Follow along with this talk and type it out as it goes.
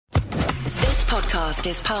podcast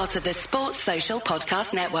is part of the Sports Social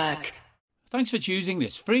Podcast Network. Thanks for choosing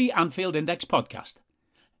this free Anfield Index podcast.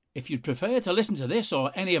 If you'd prefer to listen to this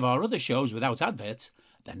or any of our other shows without adverts,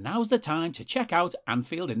 then now's the time to check out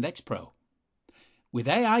Anfield Index Pro. With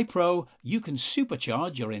AI Pro, you can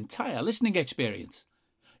supercharge your entire listening experience.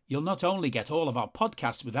 You'll not only get all of our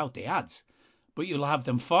podcasts without the ads, but you'll have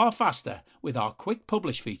them far faster with our Quick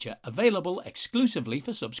Publish feature available exclusively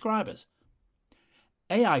for subscribers.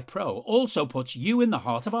 AI Pro also puts you in the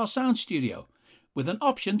heart of our sound studio, with an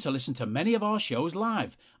option to listen to many of our shows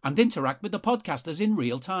live and interact with the podcasters in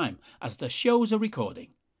real time as the shows are recording.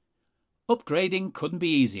 Upgrading couldn't be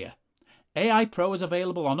easier. AI Pro is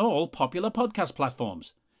available on all popular podcast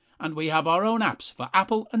platforms, and we have our own apps for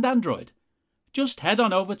Apple and Android. Just head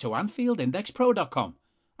on over to AnfieldIndexPro.com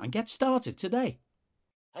and get started today.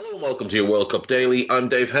 Hello and welcome to your World Cup Daily. I'm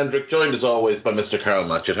Dave Hendrick, joined as always by Mr. Karl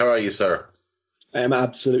Matchett. How are you, sir? I am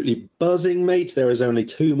absolutely buzzing, mate. There is only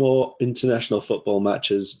 2 more international football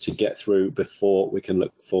matches to get through before we can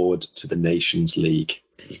look forward to the Nations League.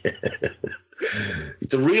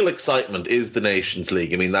 The real excitement is the Nations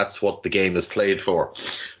League. I mean, that's what the game is played for.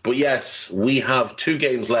 But yes, we have 2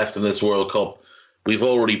 games left in this World Cup. We've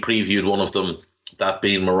already previewed one of them, that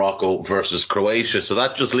being Morocco versus Croatia. So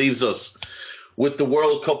that just leaves us with the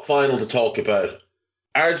World Cup final to talk about.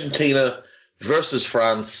 Argentina versus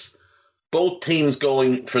France. Both teams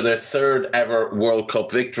going for their 3rd ever World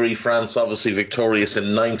Cup victory. France obviously victorious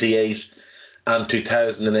in 98 and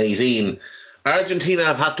 2018. Argentina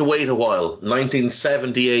have had to wait a while.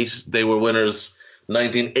 1978 they were winners.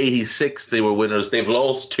 1986 they were winners. They've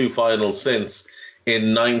lost 2 finals since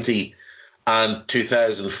in 90 and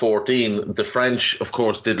 2014. The French, of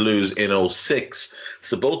course, did lose in 06.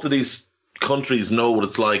 So both of these countries know what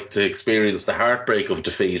it's like to experience the heartbreak of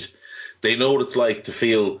defeat. They know what it's like to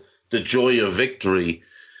feel the joy of victory.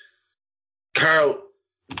 Karl,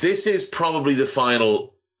 this is probably the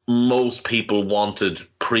final most people wanted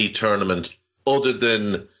pre-tournament, other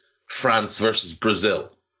than France versus Brazil.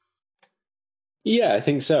 Yeah, I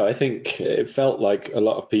think so. I think it felt like a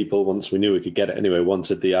lot of people, once we knew we could get it anyway,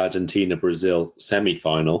 wanted the Argentina-Brazil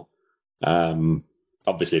semi-final.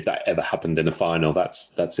 Obviously, if that ever happened in a final,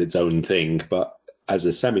 that's its own thing. But as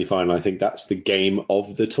a semi-final, I think that's the game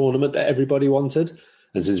of the tournament that everybody wanted.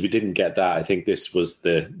 And since we didn't get that, I think this was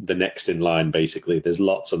the next in line, basically. There's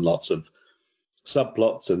lots and lots of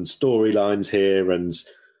subplots and storylines here, and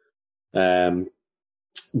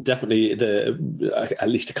definitely at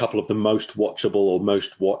least a couple of the most watchable or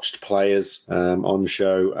most watched players on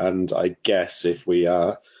show. And I guess if we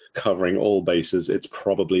are covering all bases, it's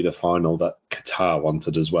probably the final that Qatar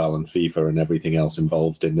wanted as well, and FIFA and everything else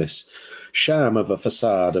involved in this sham of a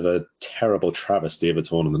facade of a terrible travesty of a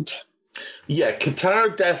tournament. Yeah,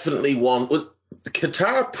 Qatar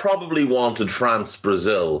probably wanted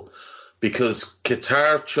France-Brazil because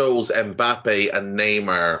Qatar chose Mbappe and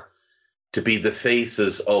Neymar to be the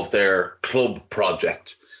faces of their club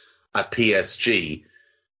project at PSG.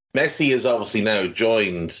 Messi has obviously now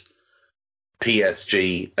joined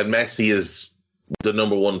PSG, and Messi is the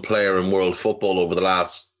number 1 player in world football over the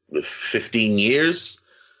last 15 years.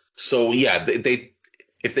 So, yeah, they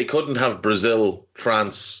if they couldn't have Brazil,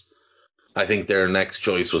 France, I think their next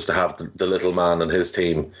choice was to have the little man and his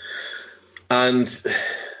team. And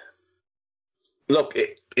look,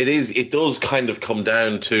 it does kind of come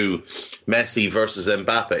down to Messi versus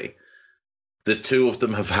Mbappe. The 2 of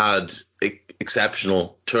them have had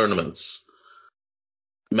exceptional tournaments.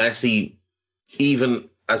 Messi, even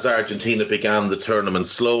as Argentina began the tournament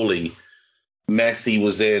slowly, Messi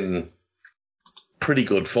was in pretty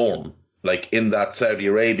good form. Like in that Saudi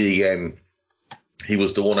Arabia game, he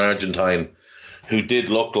was the one Argentine who did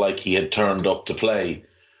look like he had turned up to play,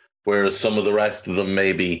 whereas some of the rest of them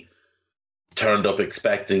maybe turned up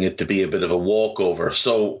expecting it to be a bit of a walkover.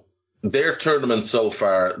 So their tournament so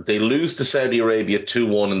far, they lose to Saudi Arabia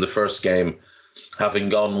 2-1 in the first game, having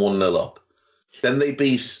gone 1-0 up. Then they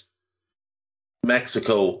beat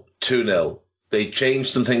Mexico 2-0. They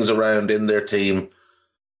change some things around in their team,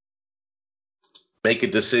 make a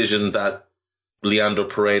decision that Leandro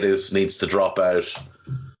Paredes needs to drop out,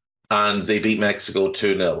 and they beat Mexico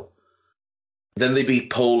 2-0. Then they beat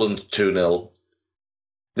Poland 2-0.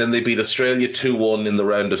 Then they beat Australia 2-1 in the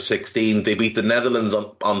round of 16. They beat the Netherlands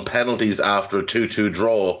on penalties after a 2-2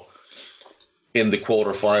 draw in the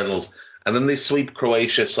quarterfinals. And then they sweep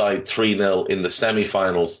Croatia side 3-0 in the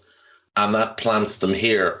semi-finals, and that plants them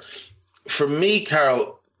here. For me,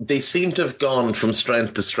 Karl, they seem to have gone from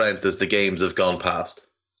strength to strength as the games have gone past.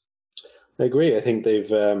 I agree. I think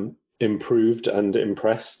they've improved and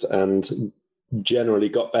impressed and generally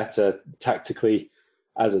got better tactically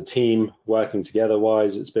as a team, working together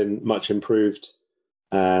wise, it's been much improved.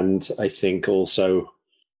 And I think also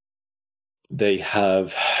they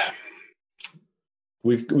have.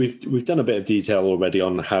 We've done a bit of detail already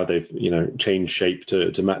on how they've changed shape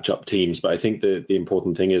to match up teams, but I think the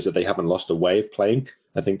important thing is that they haven't lost a way of playing.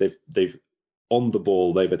 I think they've on the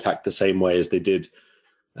ball they've attacked the same way as they did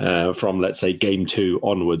from, let's say, game 2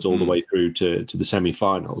 onwards all the way through to the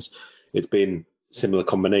semi-finals. It's been similar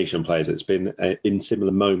combination plays. It's been in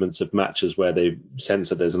similar moments of matches where they've sensed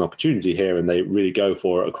that there's an opportunity here and they really go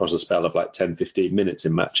for it across a spell of like 10-15 minutes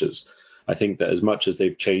in matches. I think that as much as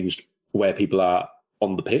they've changed where people are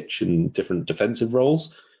on the pitch in different defensive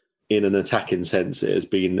roles, in an attacking sense, it has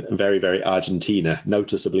been very, very Argentina,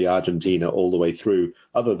 noticeably Argentina all the way through,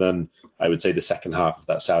 other than, I would say, the second half of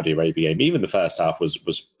that Saudi Arabia game. Even the first half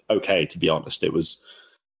was okay, to be honest. It was,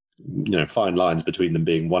 fine lines between them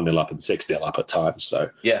being 1-0 up and 6-0 up at times. So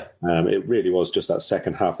yeah, it really was just that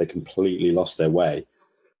second half they completely lost their way.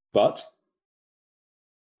 But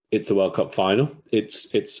it's the World Cup final.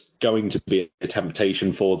 It's going to be a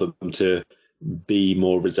temptation for them to be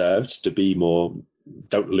more reserved, to be more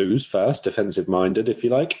don't lose first, defensive minded, if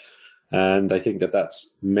you like. And I think that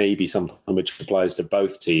that's maybe something which applies to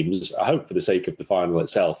both teams. I hope for the sake of the final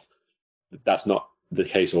itself, that's not the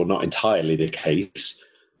case, or not entirely the case.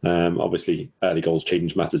 Obviously, early goals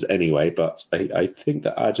change matters anyway, but I think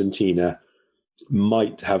that Argentina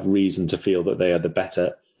might have reason to feel that they are the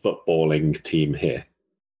better footballing team here.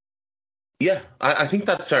 Yeah, I think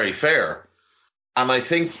that's very fair. And I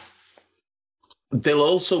think they'll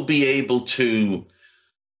also be able to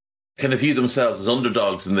kind of view themselves as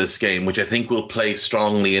underdogs in this game, which I think will play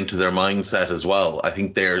strongly into their mindset as well. I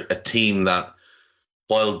think they're a team that,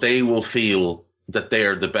 while they will feel that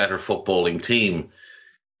they're the better footballing team,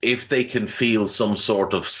 if they can feel some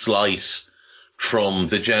sort of slight from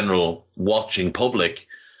the general watching public,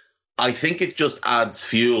 I think it just adds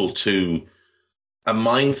fuel to a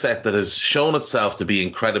mindset that has shown itself to be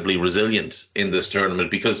incredibly resilient in this tournament.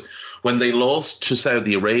 Because when they lost to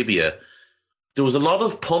Saudi Arabia, there was a lot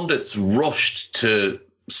of pundits rushed to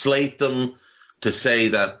slate them, to say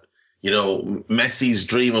that, Messi's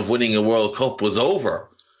dream of winning a World Cup was over.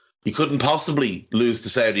 He couldn't possibly lose to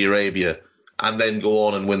Saudi Arabia and then go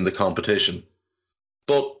on and win the competition.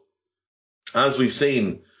 But as we've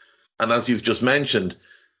seen, and as you've just mentioned,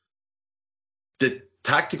 the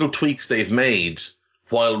tactical tweaks they've made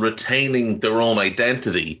while retaining their own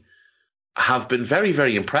identity have been very,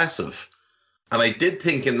 very impressive. And I did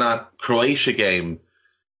think in that Croatia game,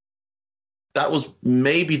 that was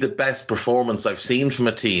maybe the best performance I've seen from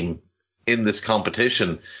a team in this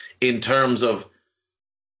competition, in terms of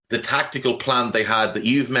the tactical plan they had that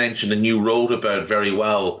you've mentioned and you wrote about very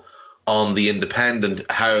well on The Independent,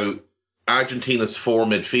 how Argentina's 4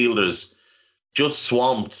 midfielders just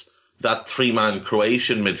swamped that 3-man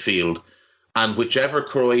Croatian midfield, and whichever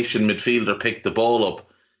Croatian midfielder picked the ball up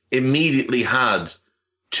immediately had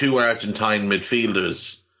 2 Argentine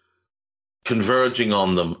midfielders converging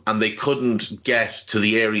on them, and they couldn't get to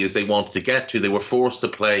the areas they wanted to get to. They were forced to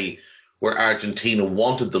play where Argentina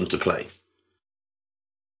wanted them to play.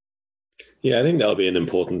 Yeah, I think that'll be an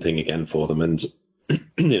important thing again for them. And,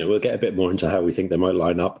 we'll get a bit more into how we think they might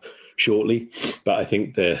line up shortly. But I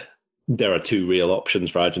think there are 2 real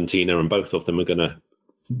options for Argentina, and both of them are going to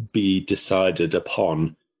be decided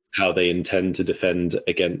upon how they intend to defend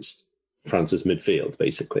against France's midfield,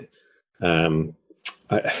 basically. I'm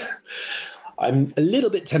a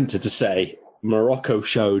little bit tempted to say Morocco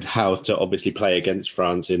showed how to obviously play against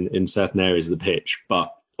France in certain areas of the pitch,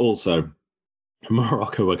 but also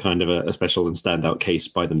Morocco were kind of a special and standout case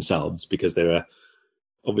by themselves, because they were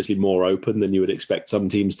obviously more open than you would expect some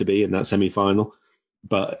teams to be in that semi-final,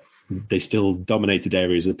 but they still dominated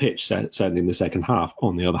areas of the pitch, certainly in the second half.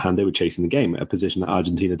 On the other hand, they were chasing the game, a position that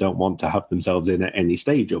Argentina don't want to have themselves in at any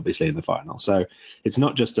stage, obviously, in the final. So it's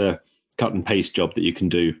not just a cut and paste job that you can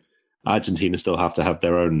do. Argentina still have to have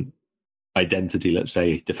their own identity, let's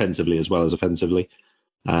say, defensively as well as offensively.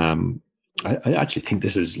 I actually think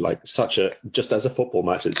this is like just as a football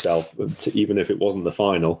match itself, even if it wasn't the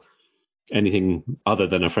final, anything other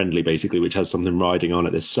than a friendly, basically, which has something riding on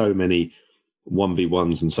it. There's so many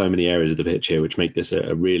 1v1s and so many areas of the pitch here which make this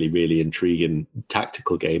a really, really intriguing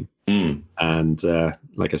tactical game. And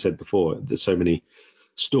like I said before, there's so many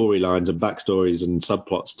storylines and backstories and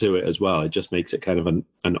subplots to it as well. It just makes it kind of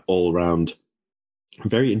an all-round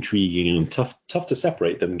very intriguing and tough to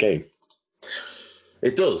separate them game.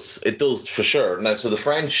 It does for sure. Now, so the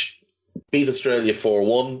French beat Australia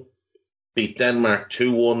 4-1, beat Denmark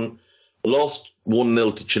 2-1, lost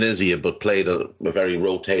 1-0 to Tunisia, but played a very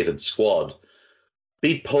rotated squad.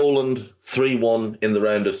 beat Poland 3-1 in the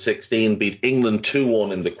round of 16, beat England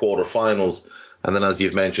 2-1 in the quarterfinals, and then, as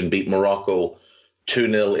you've mentioned, beat Morocco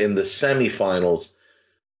 2-0 in the semi-finals.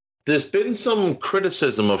 There's been some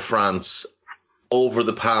criticism of France over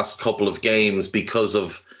the past couple of games because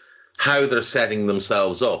of how they're setting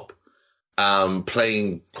themselves up,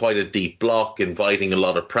 playing quite a deep block, inviting a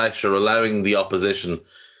lot of pressure, allowing the opposition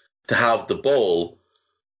to have the ball.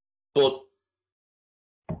 But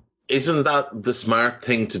isn't that the smart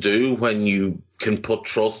thing to do when you can put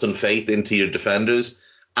trust and faith into your defenders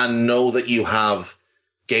and know that you have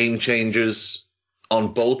game changers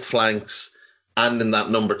on both flanks and in that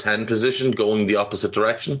number 10 position going the opposite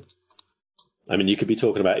direction? I mean, you could be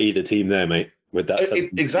talking about either team there, mate, with that.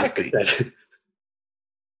 Exactly.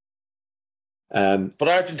 But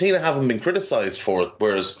Argentina haven't been criticised for it,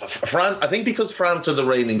 whereas France, I think because France are the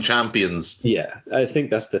reigning champions. Yeah, I think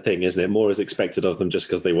that's the thing, isn't it? More is expected of them just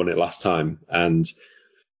because they won it last time. And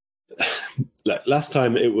last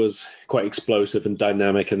time it was quite explosive and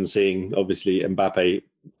dynamic, and seeing, obviously, Mbappe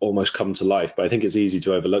almost come to life. But I think it's easy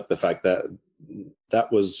to overlook the fact that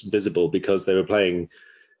that was visible because they were playing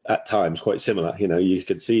at times quite similar. You know, you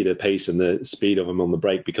could see the pace and the speed of them on the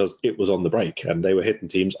break because it was on the break, and they were hitting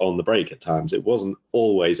teams on the break at times. It wasn't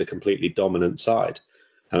always a completely dominant side.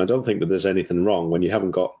 And I don't think that there's anything wrong when you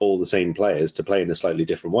haven't got all the same players to play in a slightly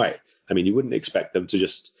different way. I mean, you wouldn't expect them to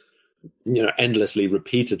just, endlessly,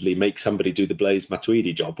 repeatedly make somebody do the Blaise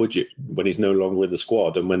Matuidi job, would you? When he's no longer with the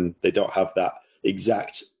squad and when they don't have that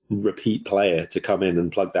exact repeat player to come in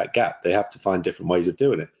and plug that gap, they have to find different ways of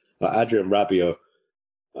doing it. Like Adrien Rabiot,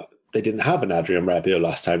 they didn't have an Adrien Rabiot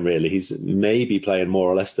last time, really. He's maybe playing more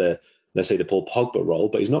or less the Paul Pogba role,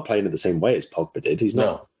 but he's not playing in the same way as Pogba did. He's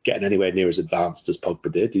not getting anywhere near as advanced as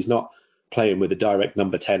Pogba did. He's not playing with a direct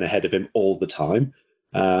number 10 ahead of him all the time.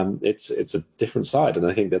 It's a different side, and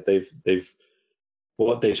I think that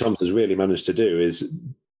what Deschamps has really managed to do is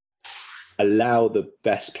allow the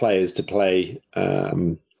best players to play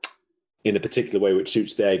in a particular way which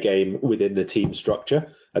suits their game within the team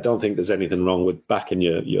structure. I don't think there's anything wrong with backing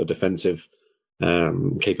your defensive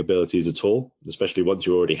capabilities at all, especially once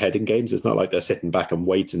you're already heading games. It's not like they're sitting back and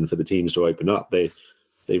waiting for the teams to open up. They've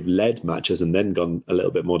led matches and then gone a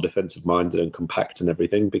little bit more defensive minded and compact and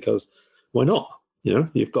everything, because why not?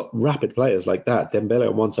 You've got rapid players like that, Dembele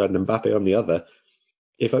on one side and Mbappe on the other.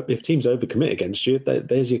 If teams overcommit against you,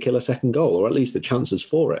 there's your killer second goal, or at least the chances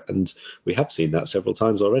for it. And we have seen that several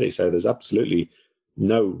times already. So there's absolutely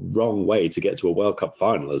no wrong way to get to a World Cup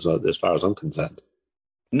final as far as I'm concerned.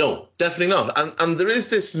 No, definitely not. And there is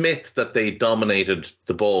this myth that they dominated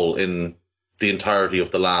the ball in the entirety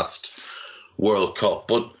of the last World Cup.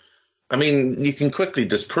 But, I mean, you can quickly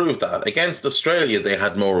disprove that. Against Australia, they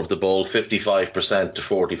had more of the ball, 55% to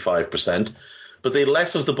 45%. But they had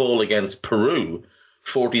less of the ball against Peru,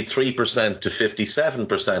 43% to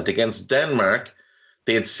 57%. Against Denmark,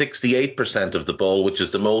 they had 68% of the ball, which is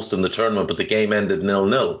the most in the tournament, but the game ended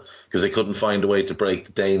 0-0 because they couldn't find a way to break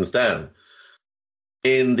the Danes down.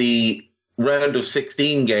 In the round of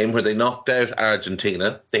 16 game where they knocked out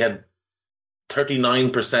Argentina, they had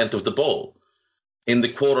 39% of the ball. In the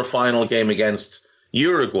quarterfinal game against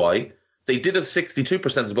Uruguay, they did have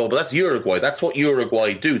 62% of the ball, but that's Uruguay. That's what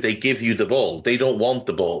Uruguay do. They give you the ball. They don't want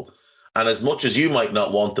the ball. And as much as you might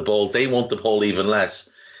not want the ball, they want the ball even less.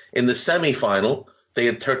 In the semi-final, they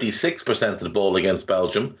had 36% of the ball against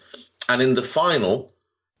Belgium. And in the final,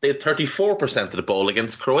 they had 34% of the ball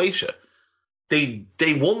against Croatia. They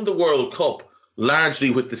won the World Cup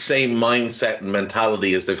largely with the same mindset and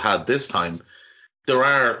mentality as they've had this time. There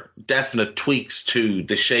are definite tweaks to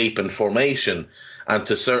the shape and formation and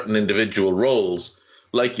to certain individual roles.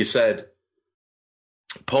 Like you said,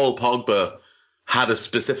 Paul Pogba had a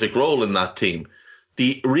specific role in that team.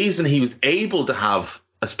 The reason he was able to have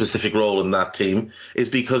a specific role in that team is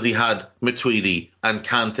because he had Matuidi and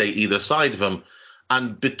Kante either side of him,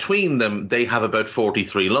 and between them they have about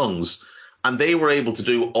 43 lungs, and they were able to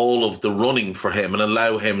do all of the running for him and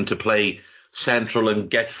allow him to play central and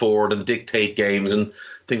get forward and dictate games and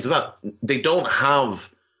things like that. They don't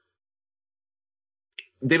have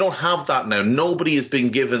that now. Nobody has been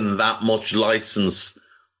given that much license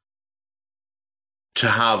to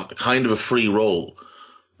have kind of a free role.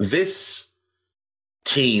 This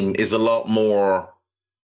team is a lot more,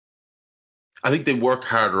 I think they work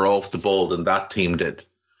harder off the ball than that team did.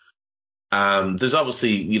 There's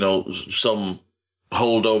obviously, some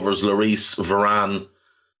holdovers, Lloris, Varane,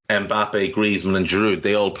 Mbappe, Griezmann and Giroud.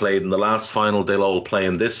 They all played in the last final. They'll all play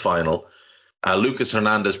in this final. Lucas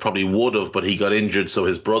Hernandez probably would have, but he got injured, so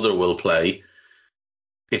his brother will play.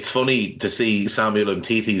 It's funny to see Samuel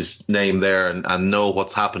Umtiti's name there and know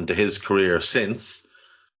what's happened to his career since.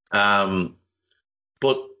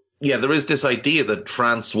 But yeah, there is this idea that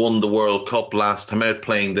France won the World Cup last time out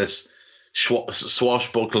playing this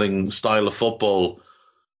swashbuckling style of football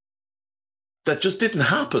that just didn't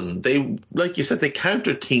happen. They, like you said, they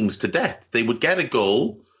countered teams to death. They would get a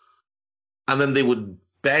goal and then they would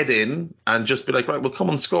bed in and just be like, right, well, come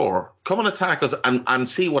and score. Come and attack us and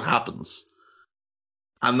see what happens.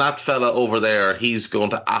 And that fella over there, he's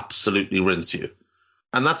going to absolutely rinse you.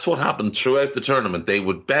 And that's what happened throughout the tournament. They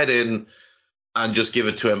would bed in and just give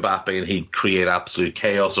it to Mbappe and he'd create absolute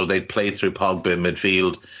chaos, or they'd play through Pogba in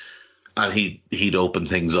midfield and he'd open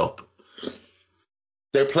things up.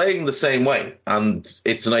 They're playing the same way, and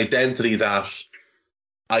it's an identity that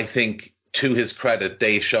I think, to his credit,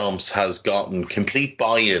 Deschamps has gotten complete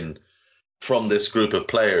buy-in from this group of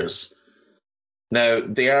players. Now,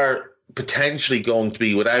 they are potentially going to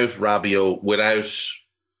be without Rabiot, without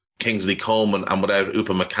Kingsley Coman, and without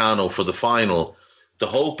Upamecano for the final. The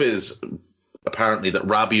hope is apparently that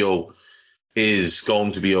Rabiot is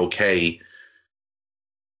going to be okay.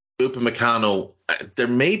 Upamecano, they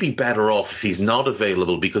may be better off if he's not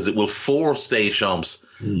available, because it will force Deschamps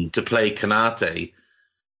to play Konate.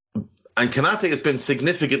 And Konate has been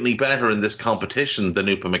significantly better in this competition than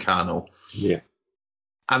Upamecano. Yeah.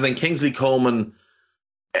 And then Kingsley Coman,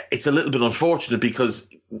 it's a little bit unfortunate because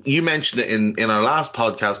you mentioned it in our last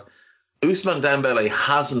podcast, Ousmane Dembele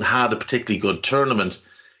hasn't had a particularly good tournament.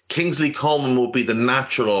 Kingsley Coman will be the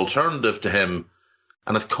natural alternative to him.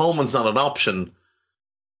 And if Coman's not an option,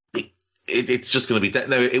 it's just going to be...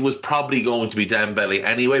 Now, it was probably going to be Dembele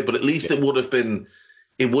anyway, but at least it would have been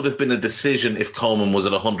a decision if Coman was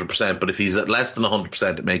at 100%. But if he's at less than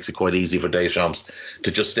 100%, it makes it quite easy for Deschamps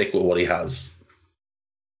to just stick with what he has.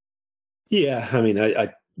 Yeah, I mean,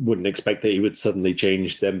 I wouldn't expect that he would suddenly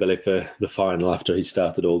change Dembele for the final after he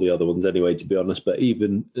started all the other ones anyway, to be honest. But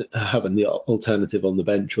even having the alternative on the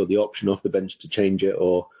bench or the option off the bench to change it,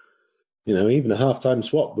 or, you know, even a half-time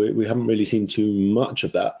swap, we haven't really seen too much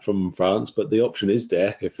of that from France, but the option is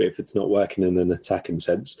there if it's not working in an attacking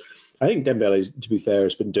sense. I think Dembele, to be fair,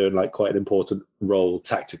 has been doing like quite an important role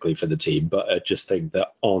tactically for the team, but I just think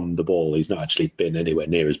that on the ball, he's not actually been anywhere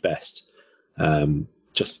near his best.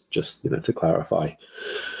 Just to clarify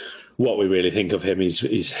what we really think of him,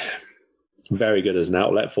 he's very good as an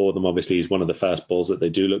outlet for them. Obviously, he's one of the first balls that they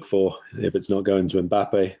do look for if it's not going to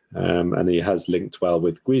Mbappe, and he has linked well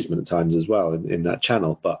with Griezmann at times as well in that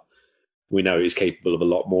channel. But we know he's capable of a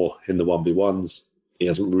lot more in the 1v1s. He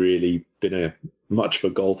hasn't really been much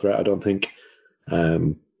of a goal threat, I don't think.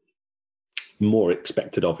 More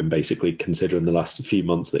expected of him, basically, considering the last few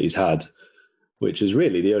months that he's had, which is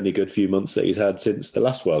really the only good few months that he's had since the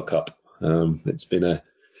last World Cup. It's been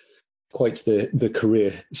quite the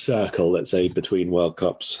career circle, let's say, between World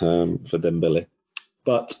Cups for Dembele.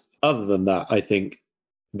 But other than that, I think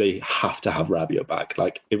they have to have Rabiot back. I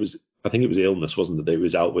think it was illness, wasn't it, that he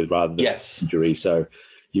was out with rather than injury. So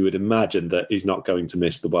you would imagine that he's not going to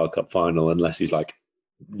miss the World Cup final unless he's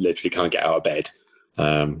literally can't get out of bed.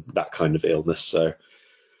 That kind of illness. So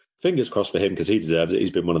fingers crossed for him, because he deserves it. He's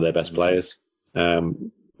been one of their best players.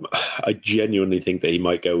 I genuinely think that he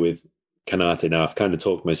might go with Konate now. I've kind of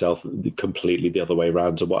talked myself completely the other way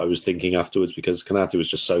around to what I was thinking afterwards, because Konate was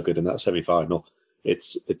just so good in that semi-final.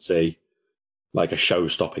 It's a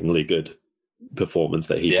show-stoppingly good performance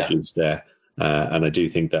that he produced there. And I do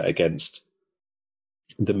think that against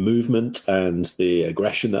the movement and the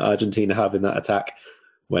aggression that Argentina have in that attack,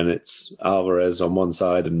 when it's Alvarez on one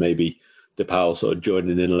side and maybe De Paul sort of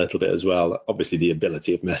joining in a little bit as well. Obviously, the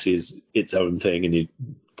ability of Messi is its own thing, and it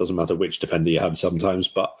doesn't matter which defender you have sometimes.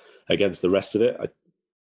 But against the rest of it,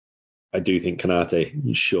 I do think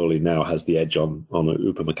Konate surely now has the edge on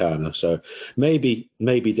Upamecano. So maybe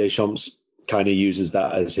Deschamps kind of uses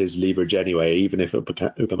that as his leverage anyway, even if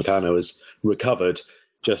Upamecano has recovered.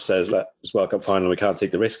 Just says, let's World Cup final, we can't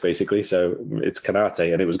take the risk, basically. So it's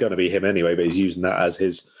Konate, and it was going to be him anyway, but he's using that as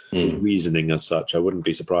his reasoning as such. I wouldn't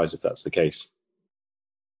be surprised if that's the case.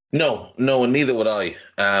 No, and neither would I.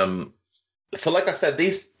 So like I said,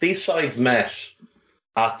 these sides met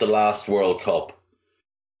at the last World Cup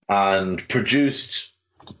and produced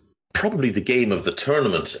probably the game of the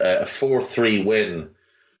tournament, a 4-3 win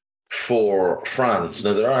for France.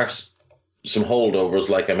 Now, there are some holdovers,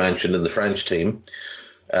 like I mentioned, in the French team.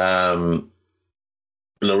 Lloris,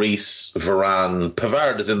 Varane,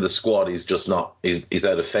 Pavard is in the squad. He's just not. He's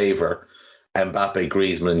out of favour. Mbappe,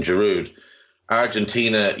 Griezmann, and Giroud.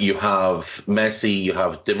 Argentina, you have Messi, you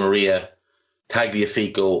have Di Maria,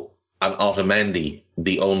 Tagliafico, and Otamendi,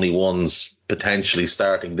 the only ones potentially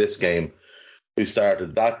starting this game, who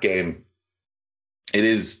started that game. It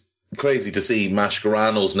is crazy to see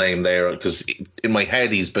Mascherano's name there, because in my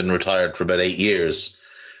head he's been retired for about 8 years.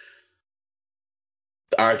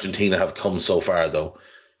 Argentina have come so far, though.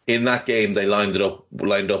 In that game, they lined up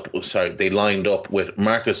with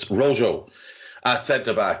Marcos Rojo at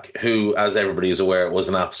centre back, who, as everybody is aware, was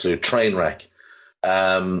an absolute train wreck.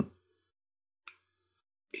 That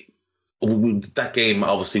game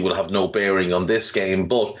obviously will have no bearing on this game,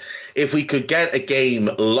 but if we could get a game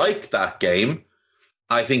like that game,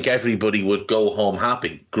 I think everybody would go home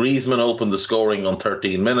happy. Griezmann opened the scoring on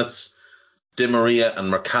 13 minutes. Di Maria and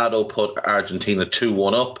Mercado put Argentina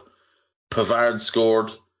 2-1 up. Pavard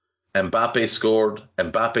scored. Mbappe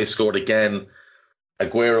scored again.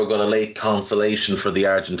 Aguero got a late consolation for the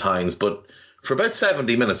Argentines, but for about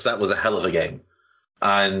 70 minutes, that was a hell of a game.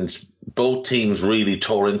 And both teams really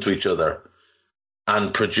tore into each other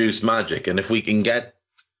and produced magic. And if we can get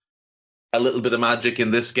a little bit of magic in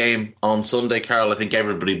this game on Sunday, Carl, I think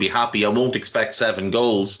everybody would be happy. I won't expect 7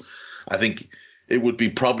 goals. I think it would be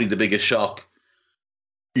probably the biggest shock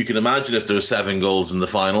you can imagine if there were 7 goals in the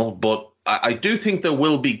final. But I do think there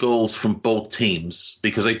will be goals from both teams,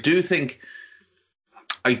 because I do think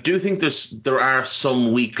there are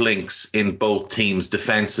some weak links in both teams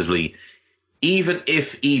defensively. Even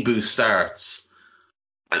if Ibu starts,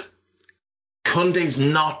 Koundé's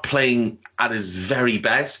not playing at his very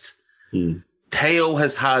best. Theo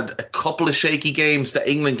has had a couple of shaky games, the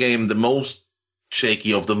England game the most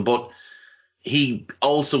shaky of them, but he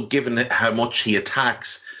also, given how much he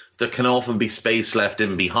attacks, there can often be space left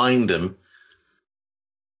in behind him.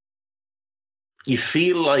 You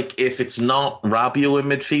feel like if it's not Rabiot in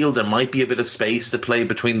midfield, there might be a bit of space to play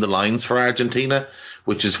between the lines for Argentina,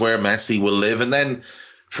 which is where Messi will live. And then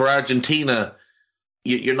for Argentina,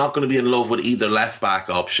 you're not going to be in love with either left-back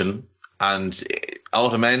option. And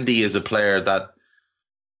Otamendi is a player that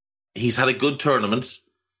he's had a good tournament,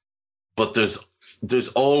 but there's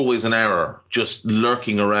always an error just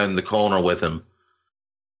lurking around the corner with him.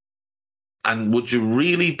 And would you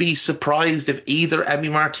really be surprised if either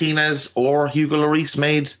Emi Martinez or Hugo Lloris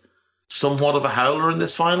made somewhat of a howler in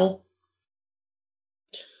this final?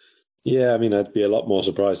 Yeah, I mean, I'd be a lot more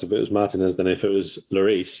surprised if it was Martinez than if it was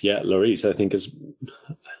Lloris. Yeah, Lloris, I think, has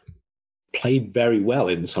played very well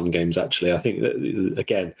in some games, actually. I think that,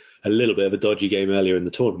 again, a little bit of a dodgy game earlier in the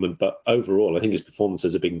tournament, but overall, I think his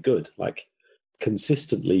performances have been good, like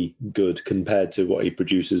consistently good compared to what he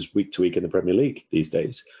produces week to week in the Premier League these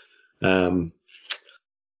days. I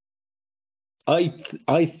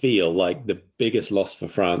feel like the biggest loss for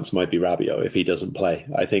France might be Rabiot if he doesn't play.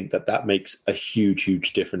 I think that makes a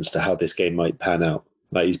huge difference to how this game might pan out.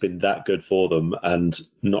 Like, he's been that good for them, and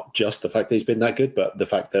not just the fact that he's been that good, but the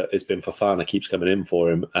fact that it's been Fofana keeps coming in for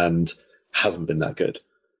him and hasn't been that good.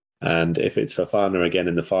 And if it's Fofana again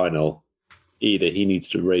in the final, either he needs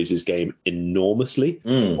to raise his game enormously,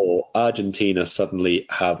 or Argentina suddenly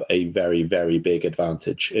have a very, very big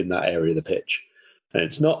advantage in that area of the pitch. And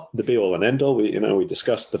it's not the be-all and end-all. We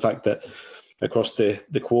discussed the fact that across the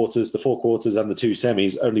quarters, the 4 quarters and the 2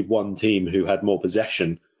 semis, only one team who had more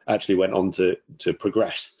possession actually went on to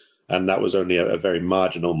progress. And that was only a very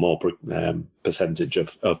marginal more percentage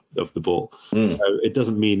of the ball. So it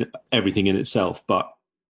doesn't mean everything in itself, but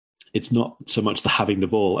it's not so much the having the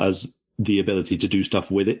ball as the ability to do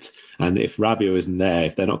stuff with it. And if Rabiot isn't there,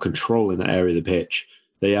 if they're not controlling that area of the pitch,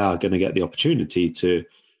 they are going to get the opportunity to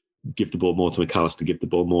give the ball more to McAllister, give the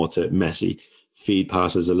ball more to Messi, feed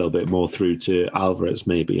passes a little bit more through to Alvarez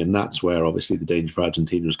maybe. And that's where obviously the danger for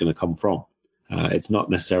Argentina is going to come from. It's not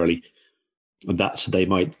necessarily that they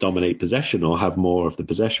might dominate possession or have more of the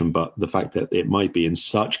possession, but the fact that it might be in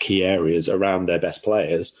such key areas around their best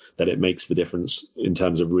players that it makes the difference in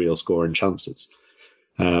terms of real scoring chances.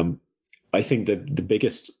 I think that the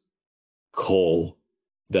biggest call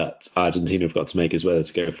that Argentina have got to make is whether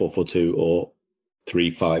to go 4-4-2 or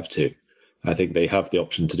 3-5-2. I think they have the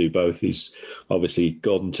option to do both. He's obviously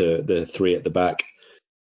gone to the 3 at the back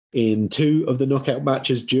in 2 of the knockout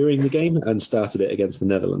matches during the game and started it against the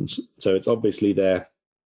Netherlands. So it's obviously their,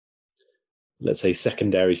 let's say,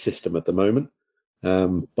 secondary system at the moment.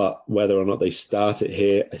 But whether or not they start it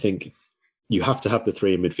here, I think you have to have the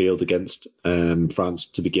 3 in midfield against France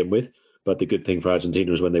to begin with. But the good thing for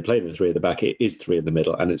Argentina is when they play the 3 at the back, it is 3 in the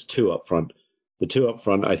middle and it's 2 up front. The 2 up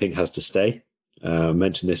front, I think, has to stay. I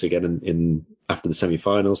mentioned this again in after the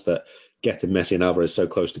semi-finals, that getting Messi and Alvarez so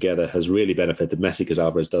close together has really benefited Messi because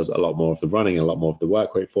Alvarez does a lot more of the running, a lot more of the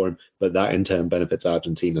work rate for him, but that in turn benefits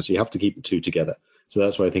Argentina. So you have to keep the 2 together. So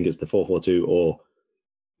that's why I think it's the 4-4-2 or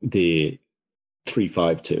the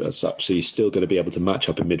 3-5-2 as such. So you're still going to be able to match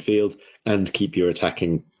up in midfield and keep your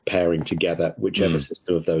attacking pairing together, whichever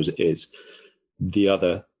system of those it is. The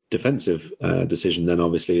other defensive decision then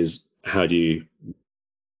obviously is how do you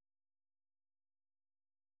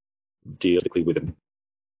deal with him.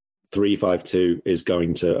 3-5-2 is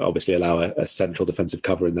going to obviously allow a central defensive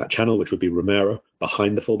cover in that channel, which would be Romero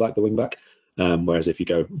behind the fullback, the wingback. Whereas if you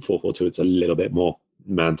go 4-4-2, it's a little bit more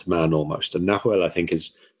man-to-man almost. And Nahuel, I think,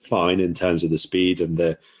 is fine in terms of the speed and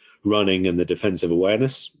the running and the defensive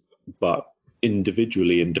awareness. But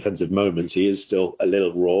individually in defensive moments, he is still a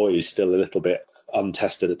little raw. He's still a little bit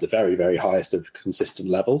untested at the very, very highest of consistent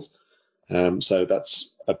levels. So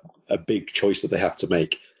that's a big choice that they have to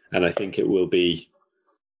make. And I think it will be,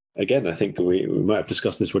 again, I think we might have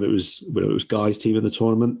discussed this when it was Guy's team in the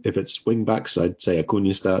tournament. If it's wing backs, I'd say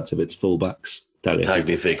Acuna starts. If it's full backs,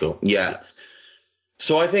 Tagliafico. Yeah.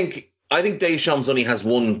 So I think Deschamps only has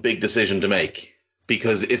one big decision to make,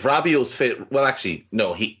 because if Rabiot's fit, well, actually,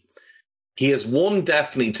 no, he has one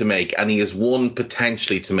definitely to make, and he has one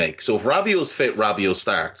potentially to make. So if Rabiot's fit, Rabiot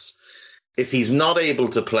starts. If he's not able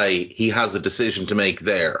to play, he has a decision to make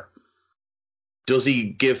there. Does he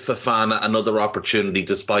give Fofana another opportunity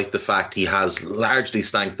despite the fact he has largely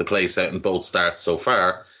stanked the place out in both starts so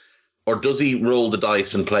far? Or does he roll the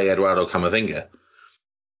dice and play Eduardo Camavinga?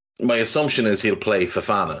 My assumption is he'll play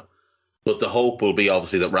Fofana, but the hope will be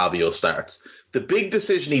obviously that Rabiot starts. The big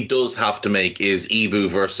decision he does have to make is Ibu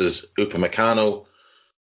versus Upamecano.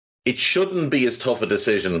 It shouldn't be as tough a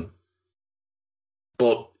decision,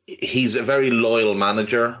 but he's a very loyal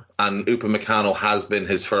manager, and Upamecano has been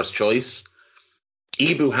his first choice.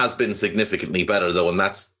 Ibu has been significantly better, though, and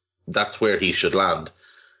that's where he should land.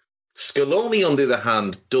 Scaloni, on the other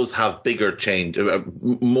hand, does have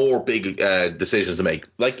more big decisions to make.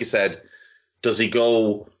 Like you said, does he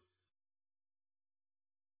go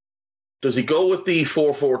with the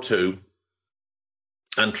 4-4-2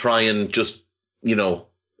 and try and just,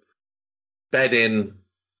 bed in,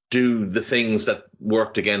 do the things that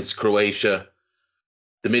worked against Croatia?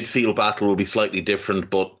 The midfield battle will be slightly different,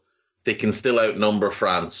 but they can still outnumber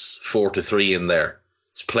France 4-3 in there.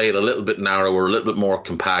 Just play it a little bit narrower, a little bit more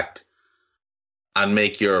compact, and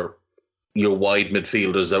make your wide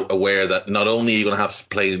midfielders aware that not only are you going to have to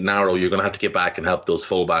play narrow, you're going to have to get back and help those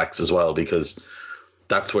fullbacks as well, because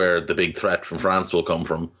that's where the big threat from France will come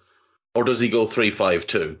from. Or does he go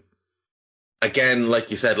 3-5-2? Again,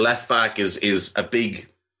 like you said, left back is a big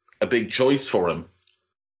choice for him.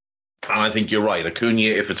 And I think you're right. Acuna,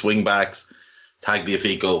 if it's wing backs,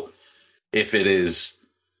 Tagliafico, if it is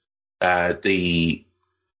the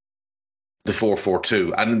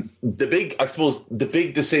 4-4-2. And the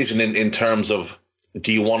big decision in terms of,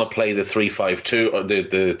 do you want to play the 3-5-2 or the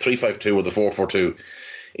 3-5-2 or the 4-4-2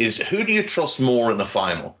 is, who do you trust more in a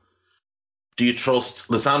final? Do you trust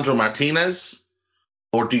Lisandro Martinez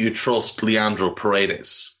or do you trust Leandro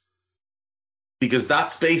Paredes? Because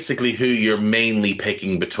that's basically who you're mainly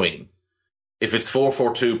picking between. If it's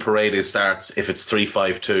 4-4-2, Paredes starts. If it's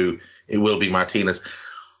 3-5-2, it will be Martinez.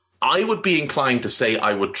 I would be inclined to say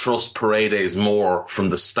I would trust Paredes more from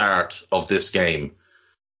the start of this game.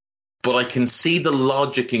 But I can see the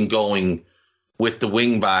logic in going with the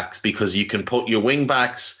wing-backs, because you can put your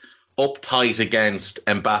wing-backs up tight against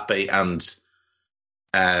Mbappe and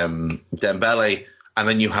Dembele, and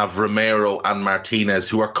then you have Romero and Martinez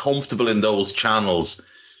who are comfortable in those channels.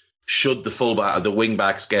 Should the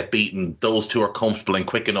wing-backs get beaten, those two are comfortable and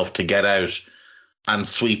quick enough to get out and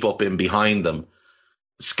sweep up in behind them.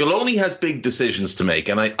 Scaloni has big decisions to make,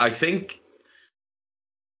 and I think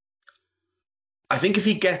if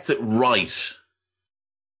he gets it right,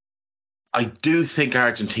 I do think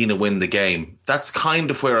Argentina win the game. That's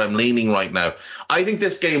kind of where I'm leaning right now. I think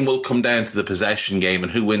this game will come down to the possession game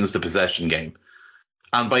and who wins the possession game.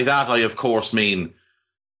 And by that, I of course mean,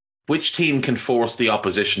 which team can force the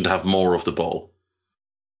opposition to have more of the ball?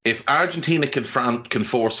 If Argentina can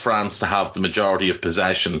force France to have the majority of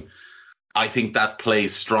possession, I think that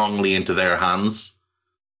plays strongly into their hands.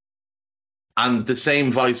 And the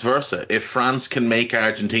same vice versa. If France can make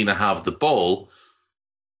Argentina have the ball,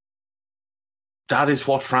 that is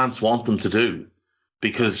what France want them to do.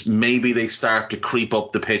 Because maybe they start to creep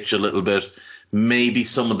up the pitch a little bit. Maybe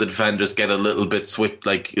some of the defenders get a little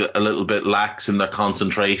bit lax in their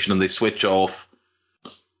concentration and they switch off.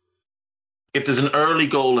 If there's an early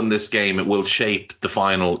goal in this game, it will shape the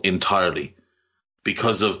final entirely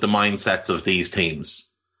because of the mindsets of these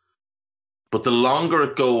teams. But the longer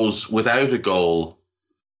it goes without a goal,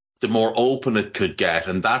 the more open it could get.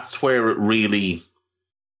 And that's where it really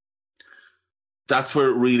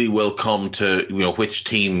will come to, which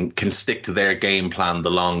team can stick to their game plan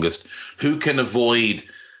the longest, who can avoid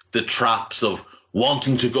the traps of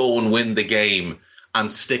wanting to go and win the game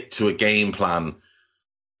and stick to a game plan.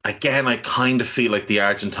 again, I kind of feel like the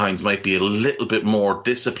Argentines might be a little bit more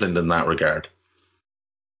disciplined in that regard.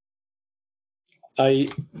 I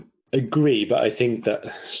agree, but I think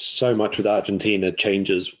that so much with Argentina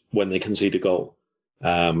changes when they concede a goal.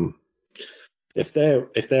 If they're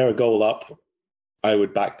a goal up, I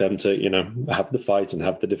would back them to, have the fight and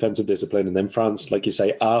have the defensive discipline. And then France, like you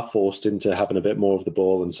say, are forced into having a bit more of the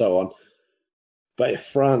ball and so on. But if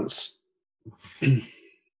France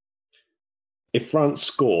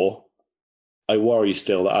score, I worry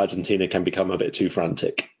still that Argentina can become a bit too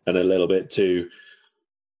frantic and a little bit too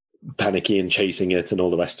panicky and chasing it and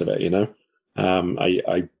all the rest of it,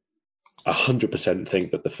 I 100%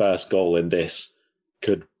 think that the first goal in this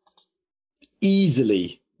could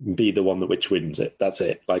easily be the one which wins it. That's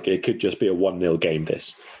it. Like, it could just be a 1-0 game,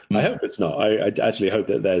 this. I hope it's not. I actually hope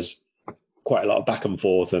that there's quite a lot of back and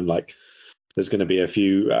forth, and there's going to be a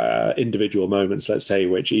few individual moments, let's say,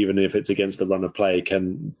 which, even if it's against the run of play,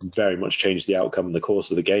 can very much change the outcome and the course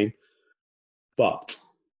of the game. But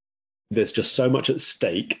there's just so much at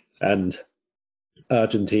stake, and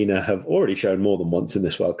Argentina have already shown more than once in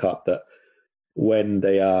this World Cup that when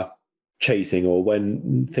they are chasing or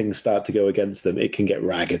when things start to go against them, it can get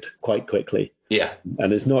ragged quite quickly. Yeah.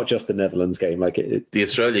 And it's not just the Netherlands game, the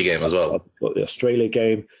Australia game as well. The Australia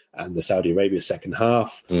game and the Saudi Arabia second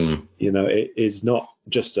half. It is not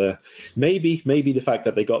just maybe the fact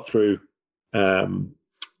that they got through the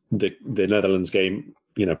Netherlands game,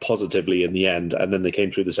 positively in the end, and then they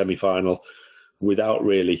came through the semi-final without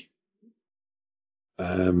really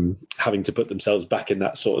having to put themselves back in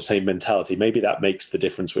that sort of same mentality. Maybe that makes the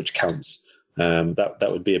difference, which counts. That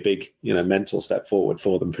would be a big, mental step forward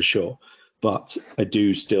for them for sure. But I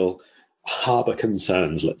do still harbour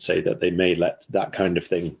concerns, let's say, that they may let that kind of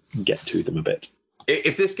thing get to them a bit.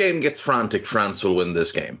 If this game gets frantic, France will win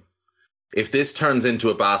this game. If this turns into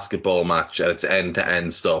a basketball match and it's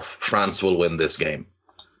end-to-end stuff, France will win this game.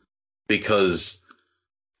 Because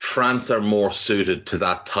France are more suited to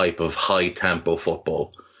that type of high-tempo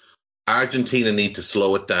football. Argentina need to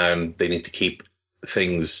slow it down. They need to keep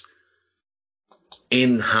things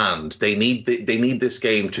in hand. They need this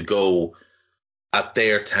game to go at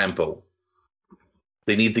their tempo.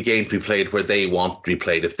 They need the game to be played where they want to be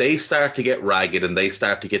played. If they start to get ragged and they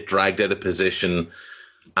start to get dragged out of position,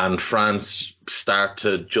 and France start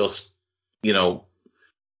to just,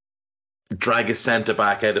 drag a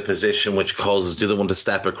centre-back out of position, which causes the other one to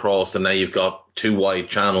step across, and now you've got two wide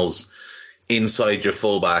channels inside your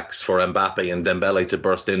fullbacks for Mbappe and Dembele to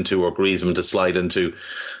burst into, or Griezmann to slide into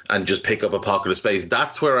and just pick up a pocket of space.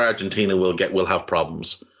 That's where Argentina will have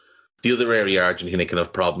problems. The other area Argentina can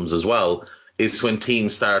have problems as well is when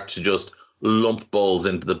teams start to just lump balls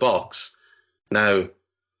into the box. Now,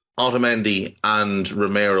 Otamendi and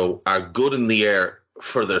Romero are good in the air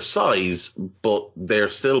for their size, but they're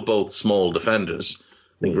still both small defenders.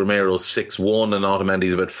 I think Romero's 6'1" and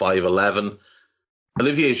Otamendi's about 5'11".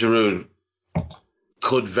 Olivier Giroud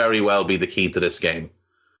could very well be the key to this game,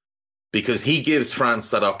 because he gives France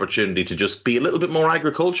that opportunity to just be a little bit more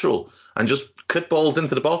agricultural and just clip balls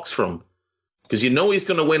into the box for him, because he's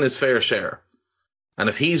going to win his fair share. And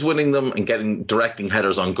if he's winning them and directing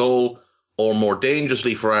headers on goal, or more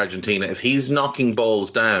dangerously for Argentina, if he's knocking balls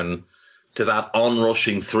down to that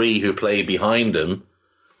onrushing three who play behind him,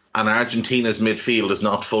 and Argentina's midfield is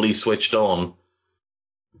not fully switched on,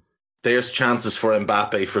 there's chances for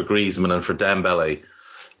Mbappe, for Griezmann, and for Dembele.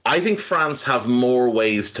 I think France have more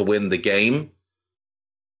ways to win the game.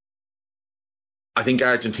 I think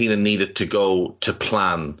Argentina needed to go to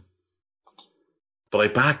plan, but I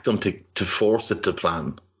backed them to force it to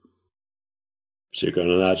plan. So you're going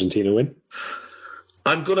on Argentina win?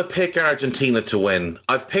 I'm going to pick Argentina to win.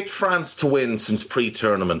 I've picked France to win since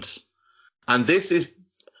pre-tournament. And this is...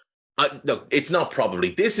 no, it's not probably.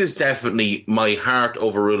 This is definitely my heart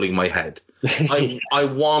overruling my head. I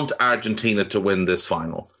want Argentina to win this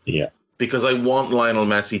final. Yeah. Because I want Lionel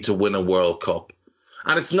Messi to win a World Cup.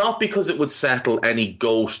 And it's not because it would settle any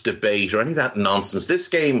GOAT debate or any of that nonsense. This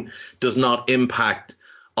game does not impact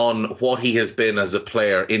on what he has been as a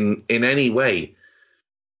player in any way.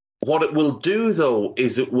 What it will do, though,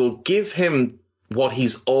 is it will give him what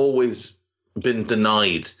he's always been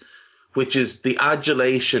denied, which is the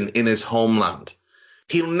adulation in his homeland.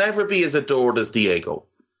 He'll never be as adored as Diego.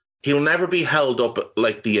 He'll never be held up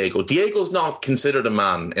like Diego. Diego's not considered a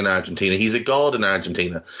man in Argentina. He's a god in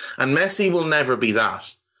Argentina. And Messi will never be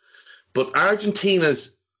that. But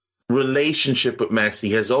Argentina's relationship with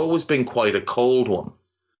Messi has always been quite a cold one.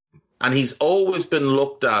 And he's always been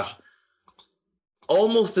looked at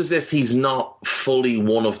almost as if he's not fully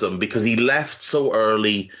one of them, because he left so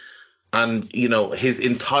early, and his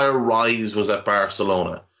entire rise was at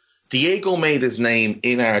Barcelona. Diego made his name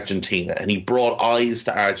in Argentina, and he brought eyes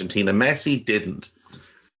to Argentina. Messi didn't.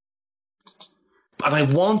 And I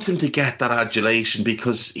want him to get that adulation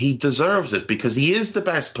because he deserves it, because he is the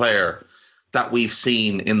best player that we've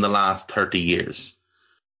seen in the last 30 years.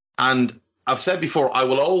 And I've said before, I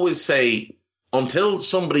will always say, until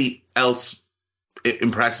somebody else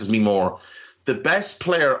impresses me more, the best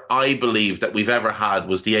player I believe that we've ever had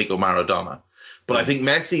was Diego Maradona. But I think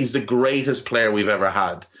Messi's the greatest player we've ever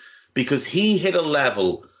had, because he hit a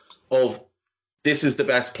level of, this is the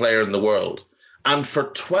best player in the world. And for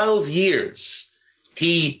 12 years,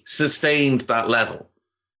 he sustained that level.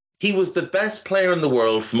 He was the best player in the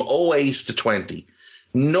world from 08 to 20.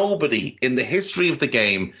 Nobody in the history of the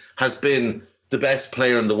game has been the best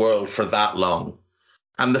player in the world for that long.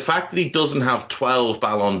 And the fact that he doesn't have 12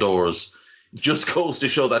 Ballon d'Ors just goes to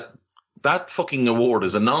show that that fucking award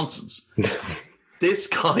is a nonsense. This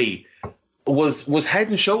guy was head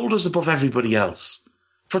and shoulders above everybody else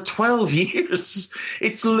for 12 years.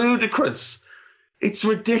 It's ludicrous. It's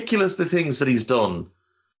ridiculous, the things that he's done.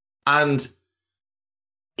 And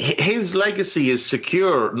his legacy is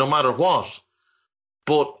secure no matter what.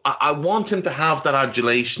 But I want him to have that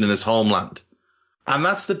adulation in his homeland. And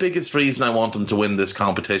that's the biggest reason I want him to win this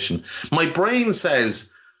competition. My brain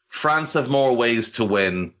says France have more ways to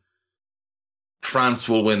win. France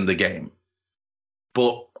will win the game.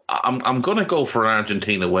 But I'm going to go for an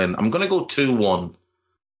Argentina win. I'm going to go 2-1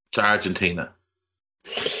 to Argentina.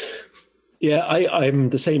 Yeah, I'm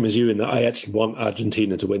the same as you in that I actually want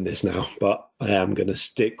Argentina to win this now, but I am going to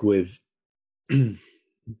stick with who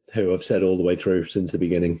I've said all the way through since the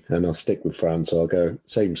beginning, and I'll stick with France. So I'll go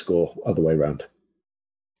same score, other way round.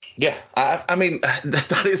 Yeah, I mean,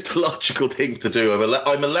 that is the logical thing to do.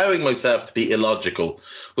 I'm allowing myself to be illogical,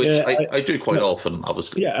 which I do quite often,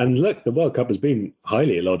 obviously. Yeah, and look, the World Cup has been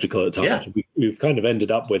highly illogical at times. Yeah. We've kind of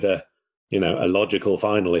ended up with a logical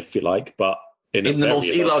final, if you like, but in the most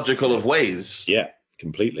illogical of ways. Yeah,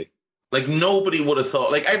 completely. Like, nobody would have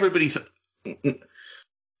thought, like, everybody...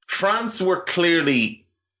 France were clearly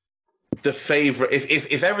the favourite.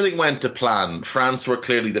 If everything went to plan, France were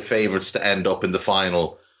clearly the favourites to end up in the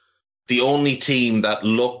final. The only team that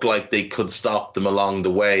looked like they could stop them along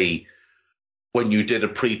the way when you did a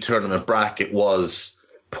pre-tournament bracket was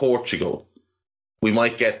Portugal. We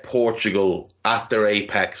might get Portugal at their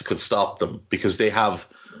apex could stop them because they have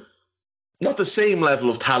not the same level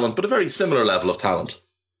of talent, but a very similar level of talent.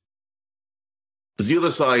 But the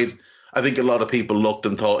other side, I think a lot of people looked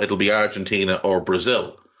and thought it'll be Argentina or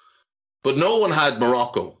Brazil. But no one had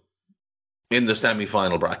Morocco in the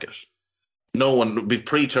semi-final bracket. No one,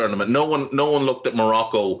 pre-tournament, no one looked at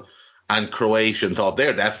Morocco and Croatia and thought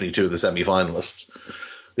they're definitely two of the semi-finalists.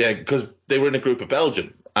 Yeah, because they were in a group of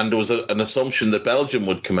Belgium, and there was an assumption that Belgium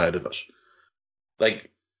would come out of it.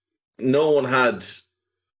 Like, no one had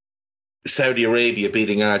Saudi Arabia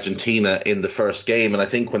beating Argentina in the first game, and I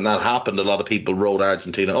think when that happened, a lot of people wrote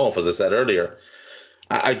Argentina off, as I said earlier.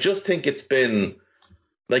 I just think it's been,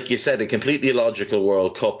 like you said, a completely illogical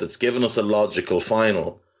World Cup that's given us a logical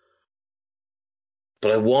final.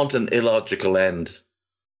 But I want an illogical end.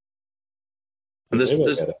 And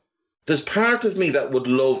there's part of me that would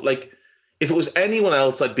love, like, if it was anyone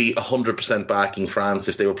else, I'd be 100% backing France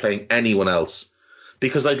if they were playing anyone else.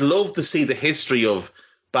 Because I'd love to see the history of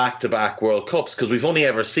back-to-back World Cups, because we've only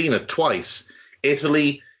ever seen it twice.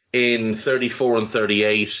 Italy in 34 and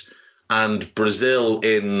 38, and Brazil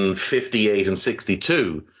in 58 and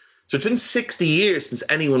 62. So it's been 60 years since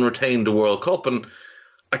anyone retained the World Cup, and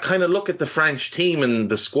I kind of look at the French team and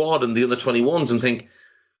the squad and the under 21s and think,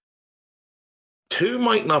 2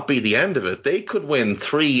 might not be the end of it. They could win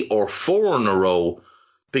 3 or 4 in a row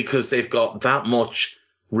because they've got that much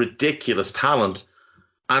ridiculous talent.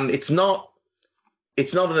 And it's not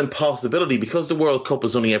an impossibility, because the World Cup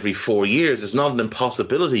is only every 4 years. It's not an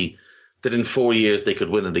impossibility that in 4 years they could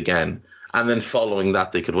win it again, and then following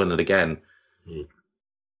that they could win it again.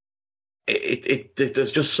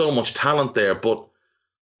 There's just so much talent there, but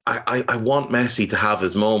I want Messi to have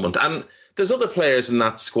his moment. And there's other players in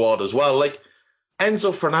that squad as well, like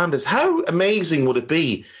Enzo Fernandez. How amazing would it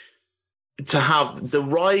be to have the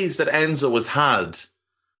rise that Enzo has had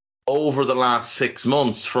over the last 6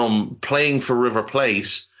 months, from playing for River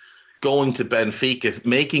Plate, going to Benfica,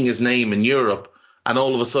 making his name in Europe, and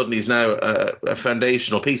all of a sudden he's now a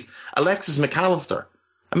foundational piece. Alexis McAllister.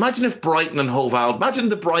 Imagine if Brighton and Hove Albion, imagine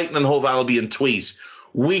the Brighton and Hove Albion tweet,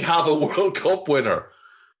 "We have a World Cup winner."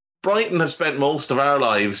 Brighton have spent most of our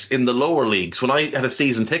lives in the lower leagues. When I had a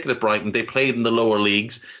season ticket at Brighton, they played in the lower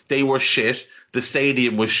leagues. They were shit. The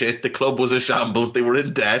stadium was shit. The club was a shambles. They were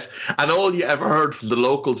in debt. And all you ever heard from the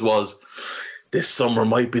locals was, this summer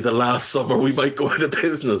might be the last summer we might go out of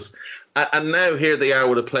business. And now here they are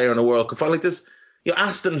with a player in a World Cup final like this.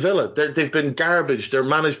 Aston Villa, they've been garbage. They're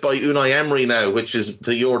managed by Unai Emery now, which is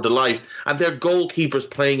to your delight. And their goalkeepers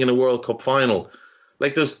playing in a World Cup final.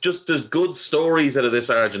 Like, there's good stories out of this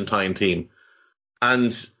Argentine team.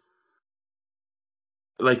 And,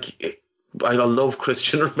 like, I love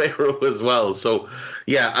Christian Romero as well. So,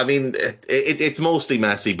 yeah, I mean, it's mostly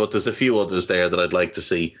Messi, but there's a few others there that I'd like to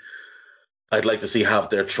see. I'd like to see have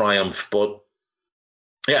their triumph. But,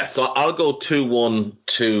 yeah, so I'll go 2-1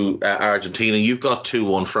 to Argentina. You've got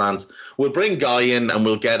 2-1 France. We'll bring Guy in and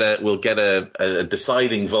we'll get a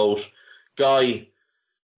deciding vote. Guy,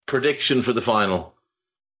 prediction for the final.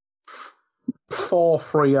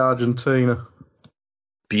 4-3 Argentina.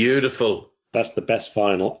 Beautiful. That's the best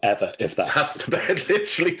final ever, if that. That's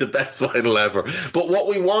literally the best final ever. But what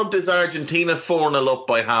we want is Argentina 4-0 up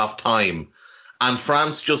by half time, and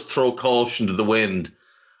France just throw caution to the wind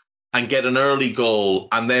and get an early goal,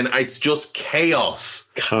 and then it's just chaos.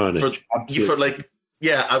 Carnage.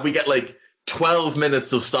 And we get like 12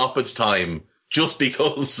 minutes of stoppage time just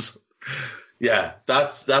because. Yeah,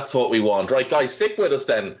 that's what we want. Right, guys, stick with us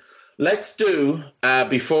then. Let's do,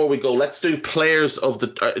 before we go, let's do players of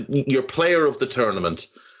your player of the tournament.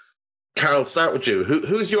 Carl, start with you.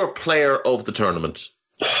 Who's your player of the tournament?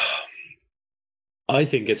 I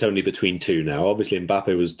think it's only between two now. Obviously,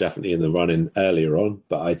 Mbappe was definitely in the running earlier on,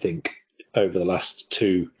 but I think over the last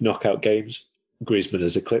two knockout games, Griezmann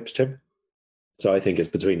has eclipsed him. So I think it's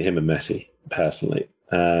between him and Messi, personally.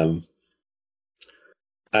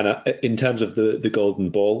 And in terms of the golden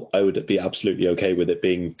ball, I would be absolutely okay with it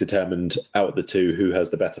being determined out of the two who has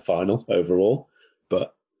the better final overall.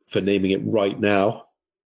 But for naming it right now,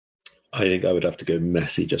 I think I would have to go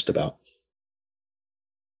Messi just about.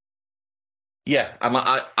 Yeah, and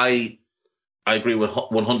I agree with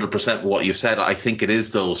 100% with what you've said. I think it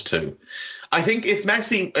is those two. I think if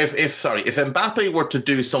Mbappe were to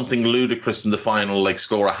do something ludicrous in the final, like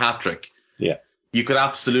score a hat-trick, yeah, you could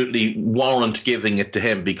absolutely warrant giving it to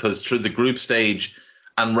him, because through the group stage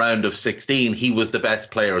and round of 16, he was the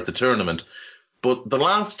best player at the tournament. But the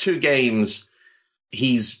last two games,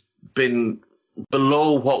 he's been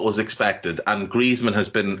below what was expected, and Griezmann has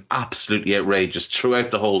been absolutely outrageous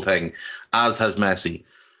throughout the whole thing, as has Messi.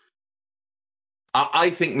 I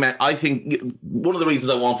think one of the reasons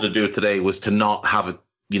I wanted to do it today was to not have it,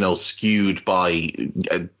 skewed by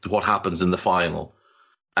what happens in the final.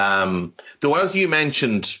 Though, as you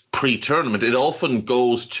mentioned pre-tournament, it often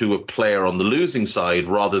goes to a player on the losing side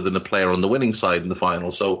rather than a player on the winning side in the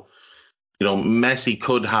final. So, Messi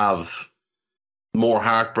could have more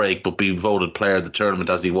heartbreak but be voted player of the tournament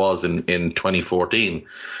as he was in 2014.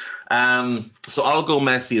 So I'll go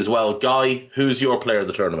Messi as well. Guy, who's your player of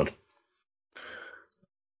the tournament?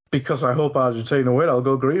 Because I hope Argentina win, I'll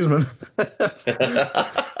go Griezmann.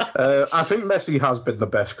 I think Messi has been the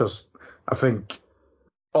best, because I think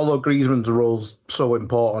although Griezmann's role's so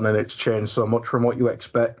important and it's changed so much from what you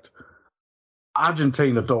expect,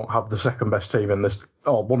 Argentina don't have the second best team in this,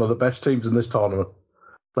 or one of the best teams in this tournament.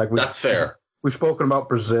 That's fair. We've spoken about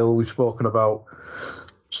Brazil, we've spoken about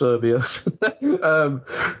Serbia.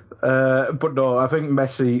 But no, I think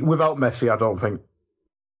Messi, without Messi, I don't think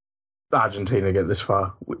Argentina get this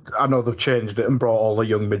far. I know they've changed it and brought all the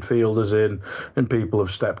young midfielders in and people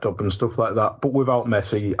have stepped up and stuff like that. But without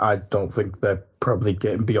Messi, I don't think they're probably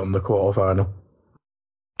getting beyond the quarterfinal.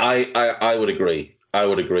 I would agree.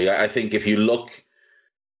 I think if you look,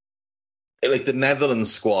 like the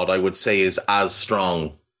Netherlands squad, I would say is as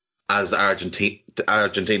strong as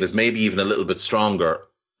Argentina's, maybe even a little bit stronger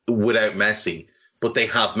without Messi. But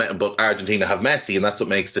Argentina have Messi, and that's what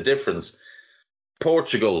makes the difference.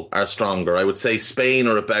 Portugal are stronger. I would say Spain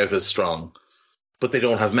are about as strong, but they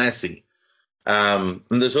don't have Messi. And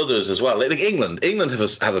there's others as well. Like England. England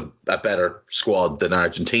have a better squad than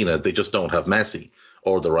Argentina. They just don't have Messi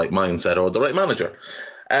or the right mindset or the right manager.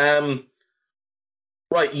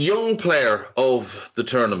 Right, young player of the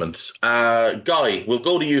tournament. Guy, we'll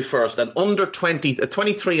go to you first. An under 20, a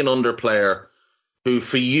 23 and under player who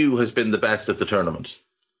for you has been the best at the tournament.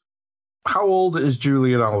 How old is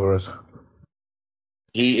Julian Alvarez?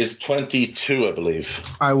 He is 22, I believe.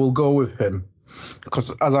 I will go with him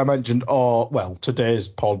because, as I mentioned, today's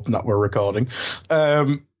pod that we're recording,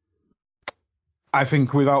 I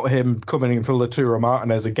think without him coming in for Lautaro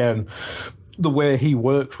Martinez again, the way he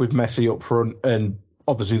worked with Messi up front and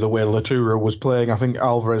obviously the way Lautaro was playing, I think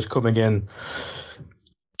Alvarez coming in,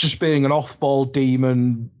 just being an off-ball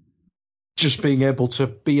demon, just being able to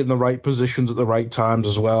be in the right positions at the right times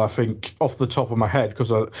as well. I think off the top of my head,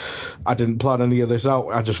 because I didn't plan any of this out,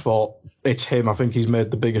 I just thought it's him. I think he's made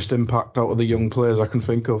the biggest impact out of the young players I can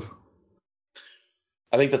think of.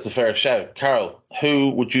 I think that's a fair shout. Carol,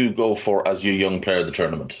 who would you go for as your young player of the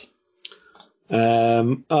tournament?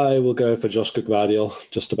 I will go for Joško Gvardiol,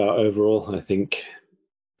 just about overall. I think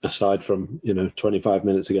aside from 25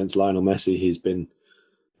 minutes against Lionel Messi, he's been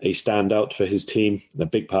a standout for his team. A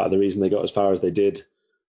big part of the reason they got as far as they did.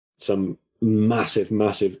 Some massive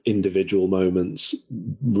individual moments,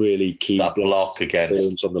 really key that block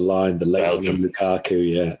against on the line, the late one on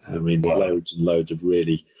Lukaku. Yeah, I mean, loads and loads of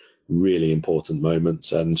really, really important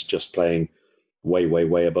moments, and just playing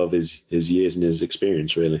way above his years and his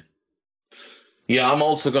experience, really. Yeah, I'm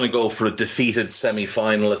also going to go for a defeated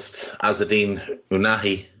semi-finalist, Azzedine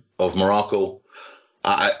Ounahi of Morocco.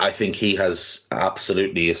 I think he has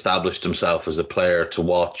absolutely established himself as a player to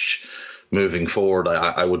watch moving forward.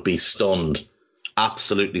 I would be stunned,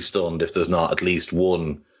 absolutely stunned, if there's not at least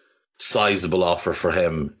one sizable offer for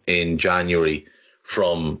him in January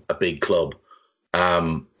from a big club.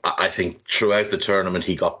 I think throughout the tournament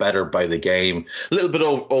he got better by the game. A little bit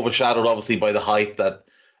overshadowed, obviously, by the hype that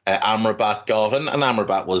Amrabat got, and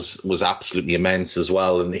Amrabat was absolutely immense as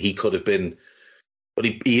well, and he could have been, but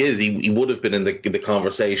he would have been in the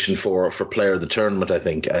conversation for player of the tournament, I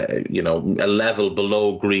think, a level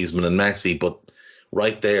below Griezmann and Messi, but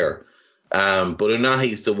right there. But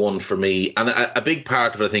Ounahi's the one for me, and a big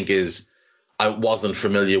part of it, I think, is I wasn't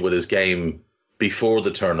familiar with his game before the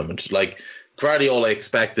tournament. Like Gvardiol, I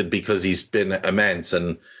expected because he's been immense,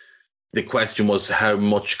 and the question was how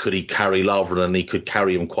much could he carry Lovren, and he could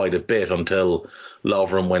carry him quite a bit until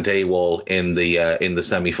Lovren went AWOL in the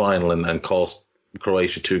semi-final and cost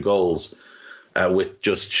Croatia 2 goals with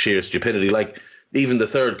just sheer stupidity. Like even the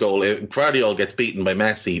third goal, if Gvardiol gets beaten by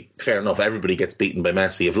Messi, fair enough, everybody gets beaten by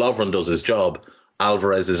Messi. If Lovren does his job,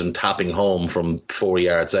 Alvarez isn't tapping home from 4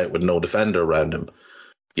 yards out with no defender around him.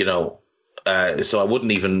 So I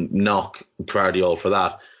wouldn't even knock Gvardiol for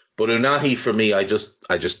that. But Ounahi, for me, I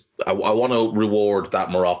want to reward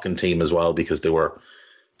that Moroccan team as well, because they were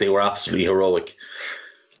absolutely heroic.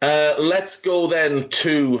 Let's go then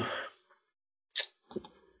to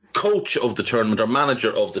coach of the tournament or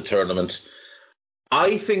manager of the tournament.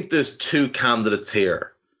 I think there's two candidates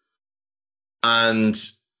here, and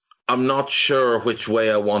I'm not sure which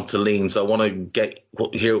way I want to lean, so I want to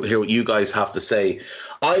hear what you guys have to say.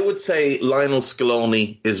 I would say Lionel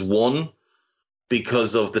Scaloni is one,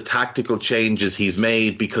 because of the tactical changes he's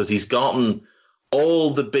made, because he's gotten all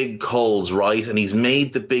the big calls right, and he's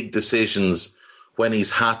made the big decisions when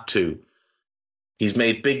he's had to. He's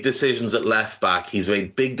made big decisions at left back, he's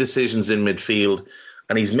made big decisions in midfield,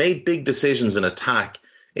 and he's made big decisions in attack,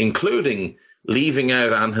 including leaving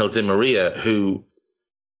out Angel Di Maria, who,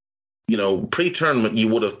 pre-tournament you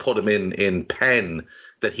would have put him in pen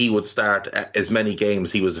that he would start as many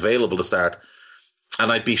games he was available to start. And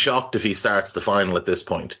I'd be shocked if he starts the final at this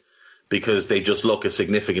point, because they just look a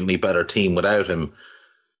significantly better team without him.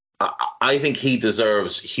 I think he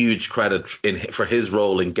deserves huge credit for his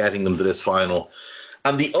role in getting them to this final.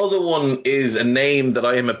 And the other one is a name that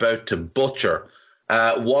I am about to butcher.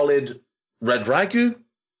 Walid Regragui,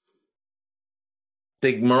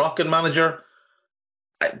 the Moroccan manager.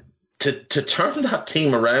 To turn that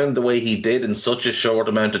team around the way he did in such a short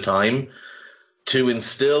amount of time, to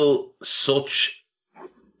instill such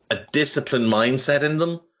a disciplined mindset in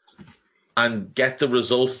them and get the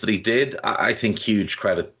results that he did, I think huge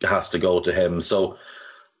credit has to go to him. So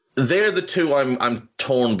they're the two I'm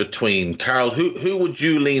torn between. Carl, who would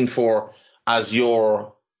you lean for as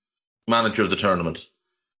your manager of the tournament?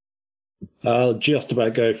 I'll just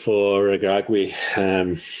about go for Regragui.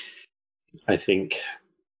 I think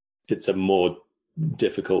it's a more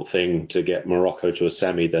difficult thing to get Morocco to a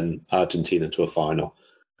semi than Argentina to a final.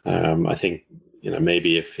 I think,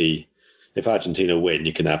 maybe if Argentina win,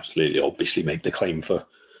 you can absolutely obviously make the claim for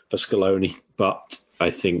Scaloni. But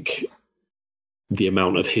I think the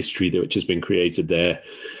amount of history which has been created there,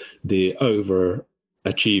 the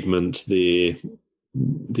overachievement,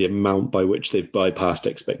 the amount by which they've bypassed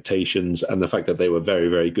expectations, and the fact that they were very,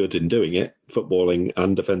 very good in doing it, footballing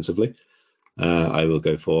and defensively, I will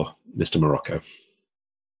go for Mr. Morocco.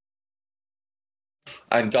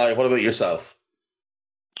 And Guy, what about yourself?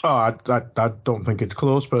 Oh, I don't think it's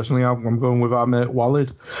close, personally. I'm going with our mate Walid,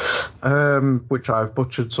 which I've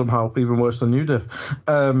butchered somehow, even worse than you did.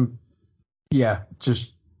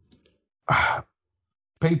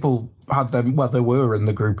 People had them, they were in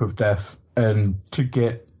the group of death, and to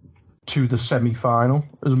get to the semi-final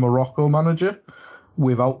as Morocco manager,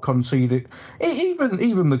 without conceding.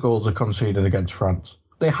 Even the goals are conceded against France.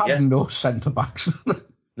 They had no centre-backs.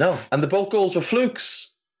 No, and the both goals were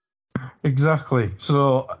flukes. Exactly.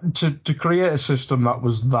 So to create a system that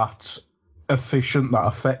was that efficient, that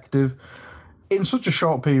effective, in such a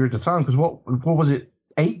short period of time, because what was it,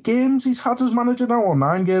 8 games he's had as manager now, or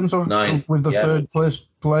 9 games with the third place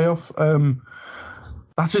playoff?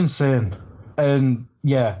 That's insane. And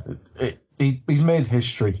he's made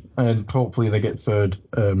history, and hopefully they get third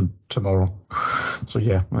tomorrow. So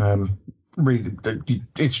really,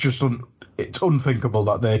 it's just it's unthinkable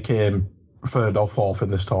that they came third or fourth in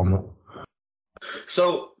this tournament.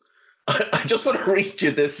 So I just want to read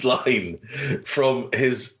you this line from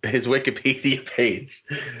his Wikipedia page.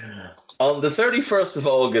 On the 31st of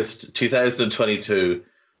August 2022,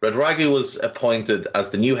 Regragui was appointed as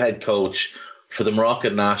the new head coach for the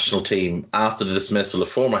Moroccan national team after the dismissal of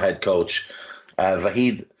former head coach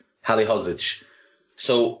Vahid Halilhodžić.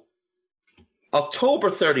 So October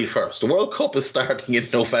 31st, the World Cup is starting in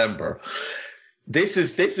November. This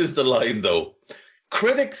is the line, though.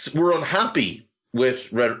 Critics were unhappy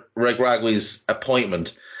with Regragui's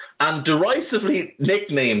appointment and derisively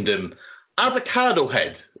nicknamed him Avocado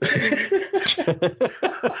Head.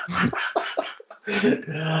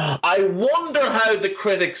 I wonder how the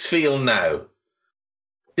critics feel now.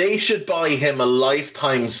 They should buy him a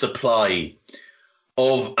lifetime supply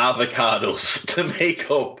of avocados to make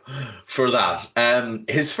up for that.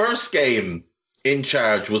 His first game in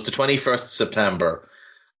charge was the 21st of September,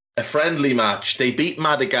 a friendly match. They beat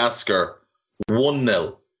Madagascar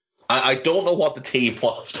 1-0. I don't know what the team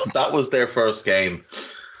was, but that was their first game.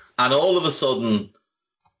 And all of a sudden,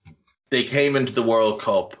 they came into the World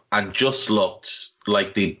Cup and just looked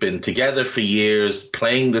like they'd been together for years,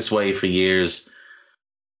 playing this way for years.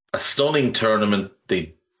 A stunning tournament.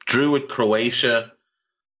 They drew with Croatia.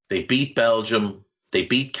 They beat Belgium. They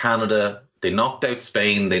beat Canada. They knocked out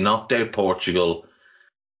Spain. They knocked out Portugal.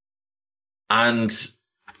 And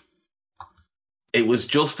it was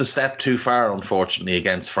just a step too far, unfortunately,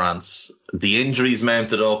 against France. The injuries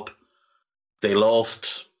mounted up. They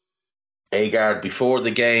lost Agard before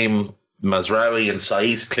the game. Mazraoui and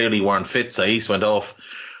Saiss clearly weren't fit. Saiss went off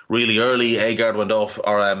really early. Agard went off,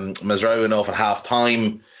 or Mazraoui went off at half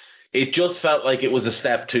time. It just felt like it was a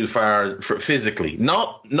step too far physically.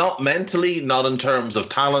 Not mentally, not in terms of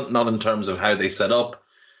talent, not in terms of how they set up.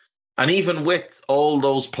 And even with all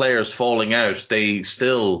those players falling out, they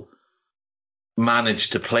still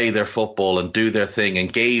managed to play their football and do their thing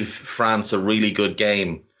and gave France a really good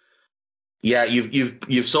game. Yeah,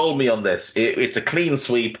 you've sold me on this. It's a clean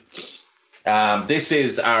sweep. This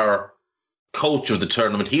is our coach of the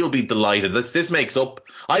tournament. He'll be delighted. This makes up,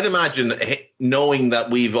 I'd imagine, knowing that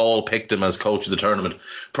we've all picked him as coach of the tournament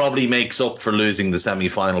probably makes up for losing the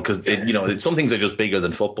semi-final, because some things are just bigger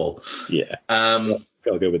than football. Yeah.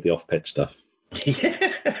 Gotta go with the off-pitch stuff.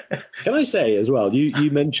 Yeah. Can I say as well, you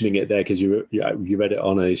mentioning it there because you read it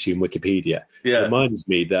on, I assume, Wikipedia. Yeah. It reminds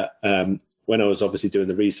me that when I was obviously doing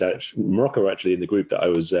the research, Morocco were actually in the group that I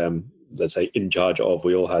was, let's say, in charge of.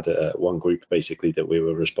 We all had one group basically that we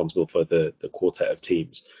were responsible for the quartet of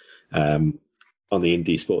teams on the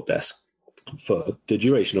Indie Sport desk for the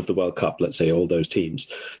duration of the World Cup, let's say, all those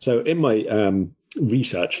teams. So in my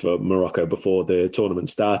research for Morocco before the tournament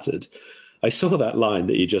started, I saw that line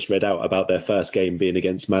that you just read out about their first game being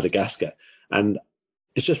against Madagascar. And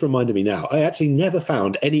it's just reminded me now, I actually never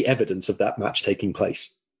found any evidence of that match taking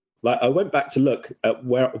place. Like, I went back to look at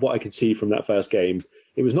what I could see from that first game.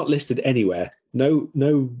 It was not listed anywhere.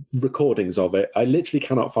 No recordings of it. I literally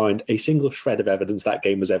cannot find a single shred of evidence that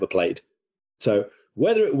game was ever played. So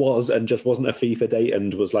whether it was and just wasn't a FIFA date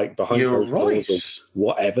and was like behind closed doors or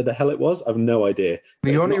whatever the hell it was, I've no idea.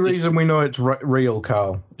 The only reason we know it's real,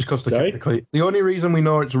 Carl, is because they kept the only reason we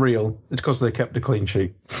know it's real is because they kept a clean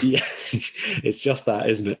sheet. Yeah, it's just that,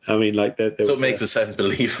 isn't it? I mean, like, so it makes it sound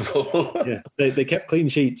believable. Yeah, they kept clean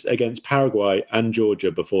sheets against Paraguay and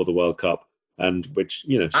Georgia before the World Cup, and which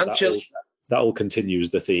so that all continues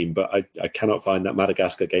the theme. But I cannot find that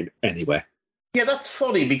Madagascar game anywhere. Yeah, that's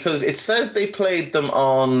funny because it says they played them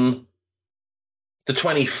on the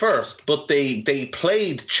 21st, but they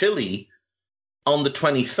played Chile on the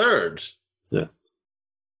 23rd. Yeah.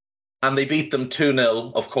 And they beat them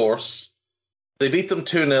 2-0, of course. They beat them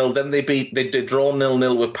 2-0, then they draw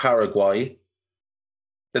 0-0 with Paraguay.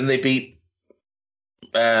 Then they beat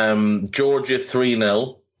Georgia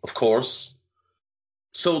 3-0, of course.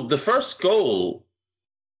 So the first goal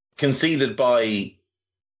conceded by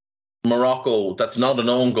Morocco, that's not an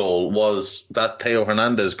own goal, was that Theo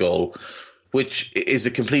Hernandez goal, which is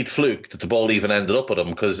a complete fluke that the ball even ended up at him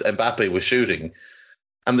because Mbappe was shooting.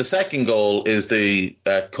 And the second goal is the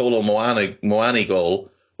Kolo Muani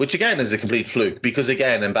goal, which again is a complete fluke because,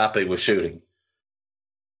 again, Mbappe was shooting.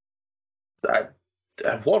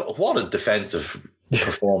 What a defensive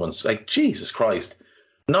performance. Like, Jesus Christ.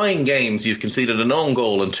 9 games, you've conceded an own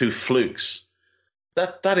goal and 2 flukes.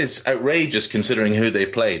 That is outrageous considering who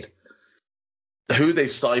they've played. Who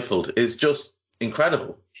they've stifled is just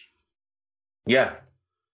incredible. Yeah.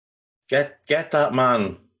 Get that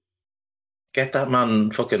man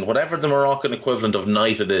fucking, whatever the Moroccan equivalent of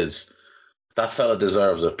knighted is, that fella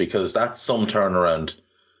deserves it, because that's some turnaround.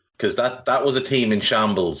 Because that was a team in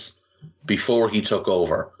shambles before he took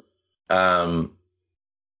over.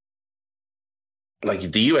 Like,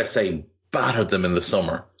 the USA battered them in the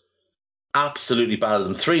summer. Absolutely battered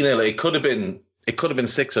them. 3-0. It could have been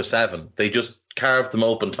 6 or 7. They just carved them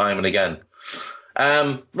open time and again.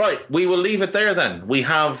 Right, we will leave it there then. We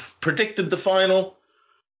have predicted the final.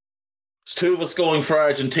 There's 2 of us going for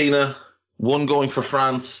Argentina, 1 going for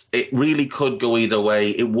France. It really could go either way.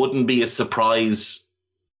 It wouldn't be a surprise.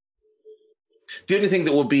 The only thing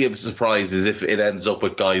that would be a surprise is if it ends up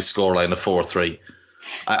with Guy's scoreline of 4-3.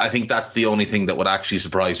 I think that's the only thing that would actually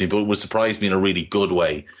surprise me, but it would surprise me in a really good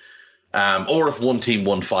way. Or if one team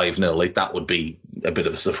won 5-0, like, that would be a bit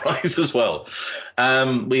of a surprise as well.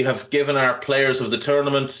 We have given our players of the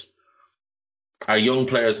tournament, our young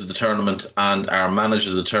players of the tournament, and our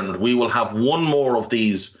managers of the tournament. We will have 1 more of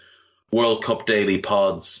these World Cup daily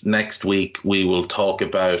pods next week. We will talk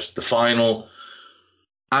about the final,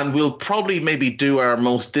 and we'll probably maybe do our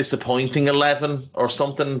most disappointing 11 or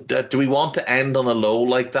something. Do we want to end on a low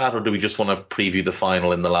like that, or do we just want to preview the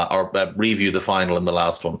final in the review the final in the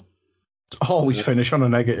last one? Always finish on a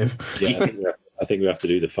negative. Yeah, I think we have to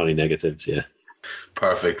do the funny negatives, yeah.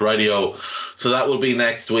 Perfect. Rightio. So that will be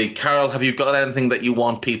next week. Carol, have you got anything that you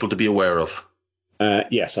want people to be aware of?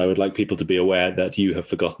 Yes, I would like people to be aware that you have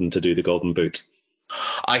forgotten to do the Golden Boot.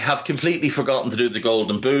 I have completely forgotten to do the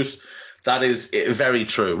Golden Boot. That is very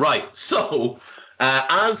true. Right, so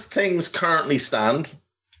as things currently stand...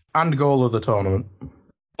 And goal of the tournament.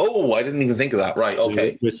 Oh, I didn't even think of that. Right,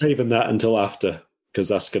 okay. We're saving that until after, because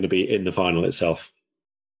that's going to be in the final itself.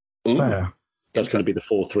 Ooh. Fair. That's going to be the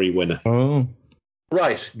 4-3 winner. Oh.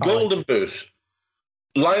 Right, Golden Boot.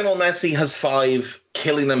 Lionel Messi has 5.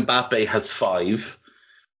 Kylian Mbappe has 5.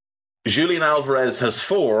 Julian Alvarez has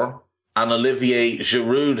 4. And Olivier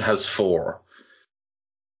Giroud has 4.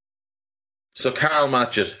 So, Carl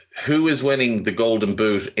Matchett, who is winning the Golden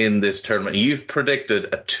Boot in this tournament? You've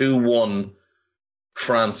predicted a 2-1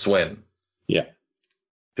 France win. Yeah.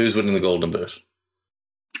 Who's winning the Golden Boot?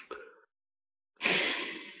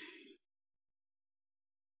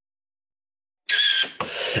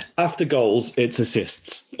 After goals, it's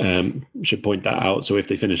assists. Should point that out. So if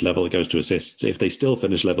they finish level, it goes to assists. If they still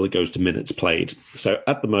finish level, it goes to minutes played. So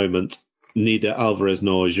at the moment, neither Alvarez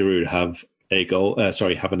nor Giroud have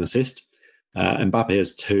have an assist. Mbappe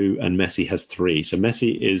has 2 and Messi has 3. So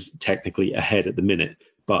Messi is technically ahead at the minute.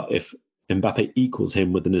 But if Mbappe equals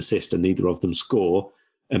him with an assist and neither of them score,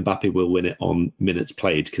 Mbappe will win it on minutes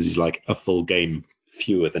played because he's like a full game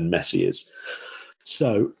fewer than Messi is.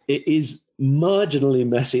 So it is marginally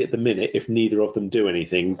Messi at the minute if neither of them do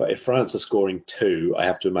anything. But if France are scoring 2, I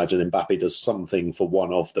have to imagine Mbappe does something for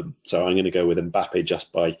one of them. So I'm going to go with Mbappe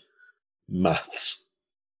just by maths.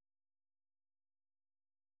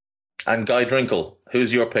 And Guy Drinkle,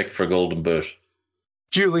 who's your pick for Golden Boot?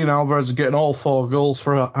 Julian Alvarez is getting all 4 goals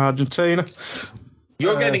for Argentina.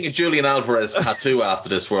 You're getting a Julian Alvarez tattoo after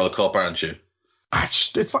this World Cup, aren't you? I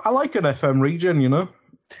like an FM region, you know.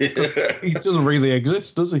 He doesn't really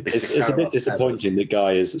exist, does he? It's a bit disappointing that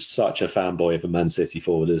Guy is such a fanboy of a Man City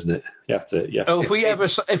forward, isn't it? You have to.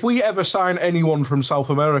 If we ever sign anyone from South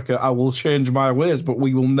America, I will change my ways, but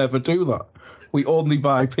we will never do that. We only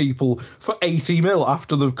buy people for 80 mil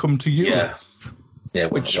after they've come to Europe. Yeah.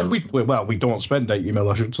 We don't spend 80 mil,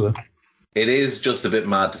 I should say. It is just a bit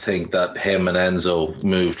mad to think that him and Enzo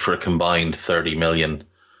moved for a combined 30 million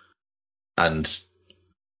and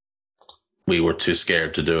we were too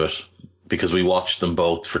scared to do it because we watched them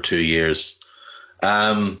both for 2 years.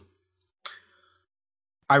 I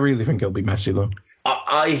really think it'll be Messi, though.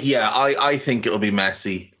 I think it'll be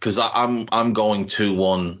Messi because I'm going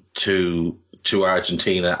 2-1 to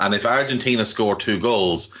Argentina, and if Argentina score 2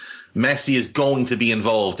 goals, Messi is going to be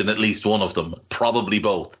involved in at least one of them, probably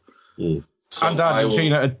both. So and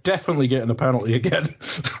Argentina are definitely getting a penalty again.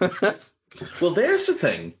 Well, there's the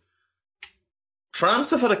thing.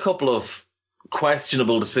 France have had a couple of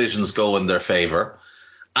questionable decisions go in their favour,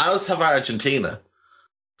 as have Argentina.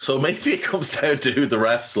 So maybe it comes down to who the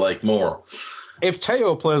refs like more. If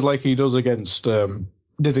Teo plays like he does against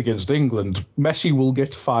did against England, Messi will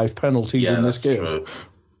get 5 penalties in this game. True.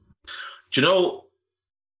 Do you know,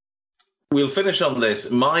 we'll finish on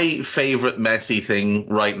this. My favourite Messi thing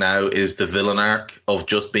right now is the villain arc of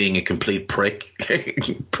just being a complete prick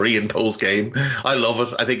pre and post game. I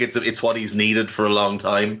love it. I think it's what he's needed for a long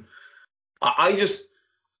time. I just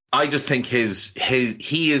think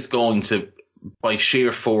he is going to, by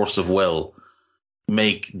sheer force of will,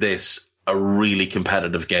 make this a really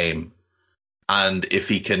competitive game. And if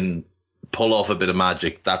he can pull off a bit of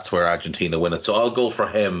magic, that's where Argentina win it. So I'll go for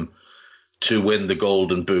him to win the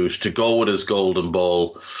Golden Boot, to go with his Golden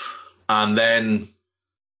Ball. And then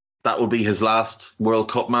that will be his last World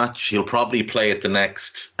Cup match. He'll probably play at the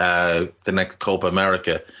next Copa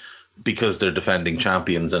America because they're defending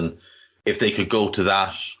champions. And if they could go to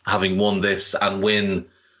that, having won this and win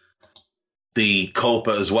the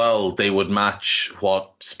Copa as well, they would match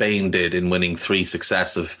what Spain did in winning 3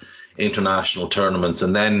 successive international tournaments.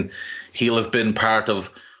 And then he'll have been part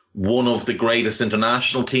of one of the greatest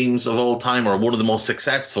international teams of all time, or one of the most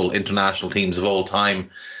successful international teams of all time,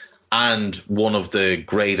 and one of the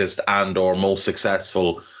greatest and or most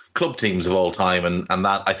successful club teams of all time. And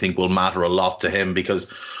that, I think, will matter a lot to him,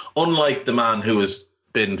 because unlike the man who has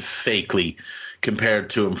been fakely compared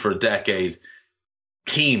to him for a decade,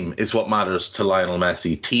 team is what matters to Lionel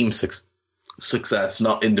Messi. Team success,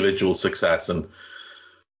 not individual success. And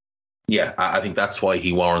yeah, I think that's why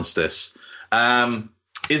he warrants this.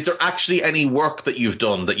 Is there actually any work that you've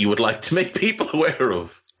done that you would like to make people aware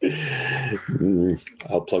of?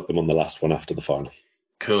 I'll plug them on the last one after the final.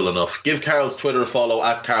 Cool enough. Give Carl's Twitter a follow,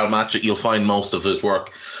 at Carl Matchett. You'll find most of his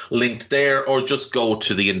work linked there, or just go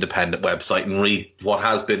to the Independent website and read what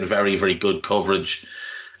has been very, very good coverage.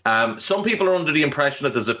 Some people are under the impression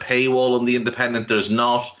that there's a paywall on the Independent. There's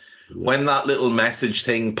not. When that little message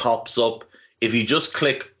thing pops up, if you just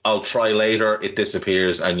click "I'll try later," it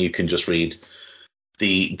disappears and you can just read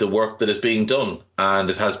the work that is being done. And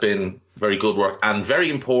it has been very good work and very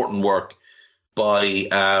important work by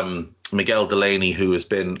Miguel Delaney, who has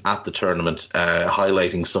been at the tournament,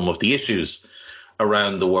 highlighting some of the issues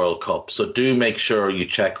around the World Cup. So do make sure you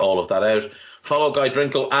check all of that out. Follow Guy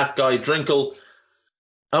Drinkle at Guy Drinkle,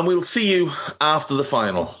 and we'll see you after the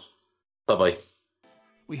final. Bye-bye.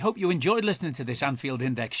 We hope you enjoyed listening to this Anfield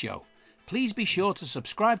Index show. Please be sure to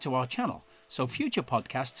subscribe to our channel so future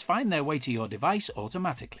podcasts find their way to your device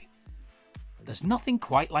automatically. There's nothing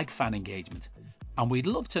quite like fan engagement, and we'd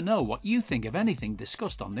love to know what you think of anything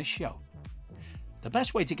discussed on this show. The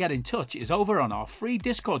best way to get in touch is over on our free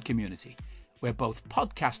Discord community, where both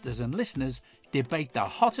podcasters and listeners debate the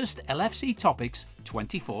hottest LFC topics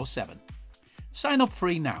 24/7. Sign up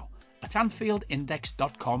free now at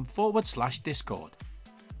AnfieldIndex.com/Discord.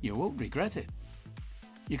 You won't regret it.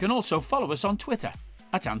 You can also follow us on Twitter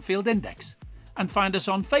at Anfield Index, and find us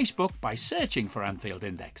on Facebook by searching for Anfield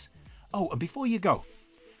Index. Oh, and before you go,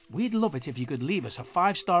 we'd love it if you could leave us a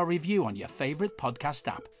 5-star review on your favourite podcast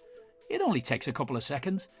app. It only takes a couple of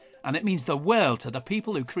seconds, and it means the world to the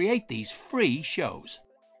people who create these free shows.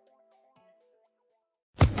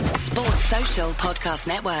 Sports Social Podcast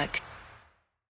Network.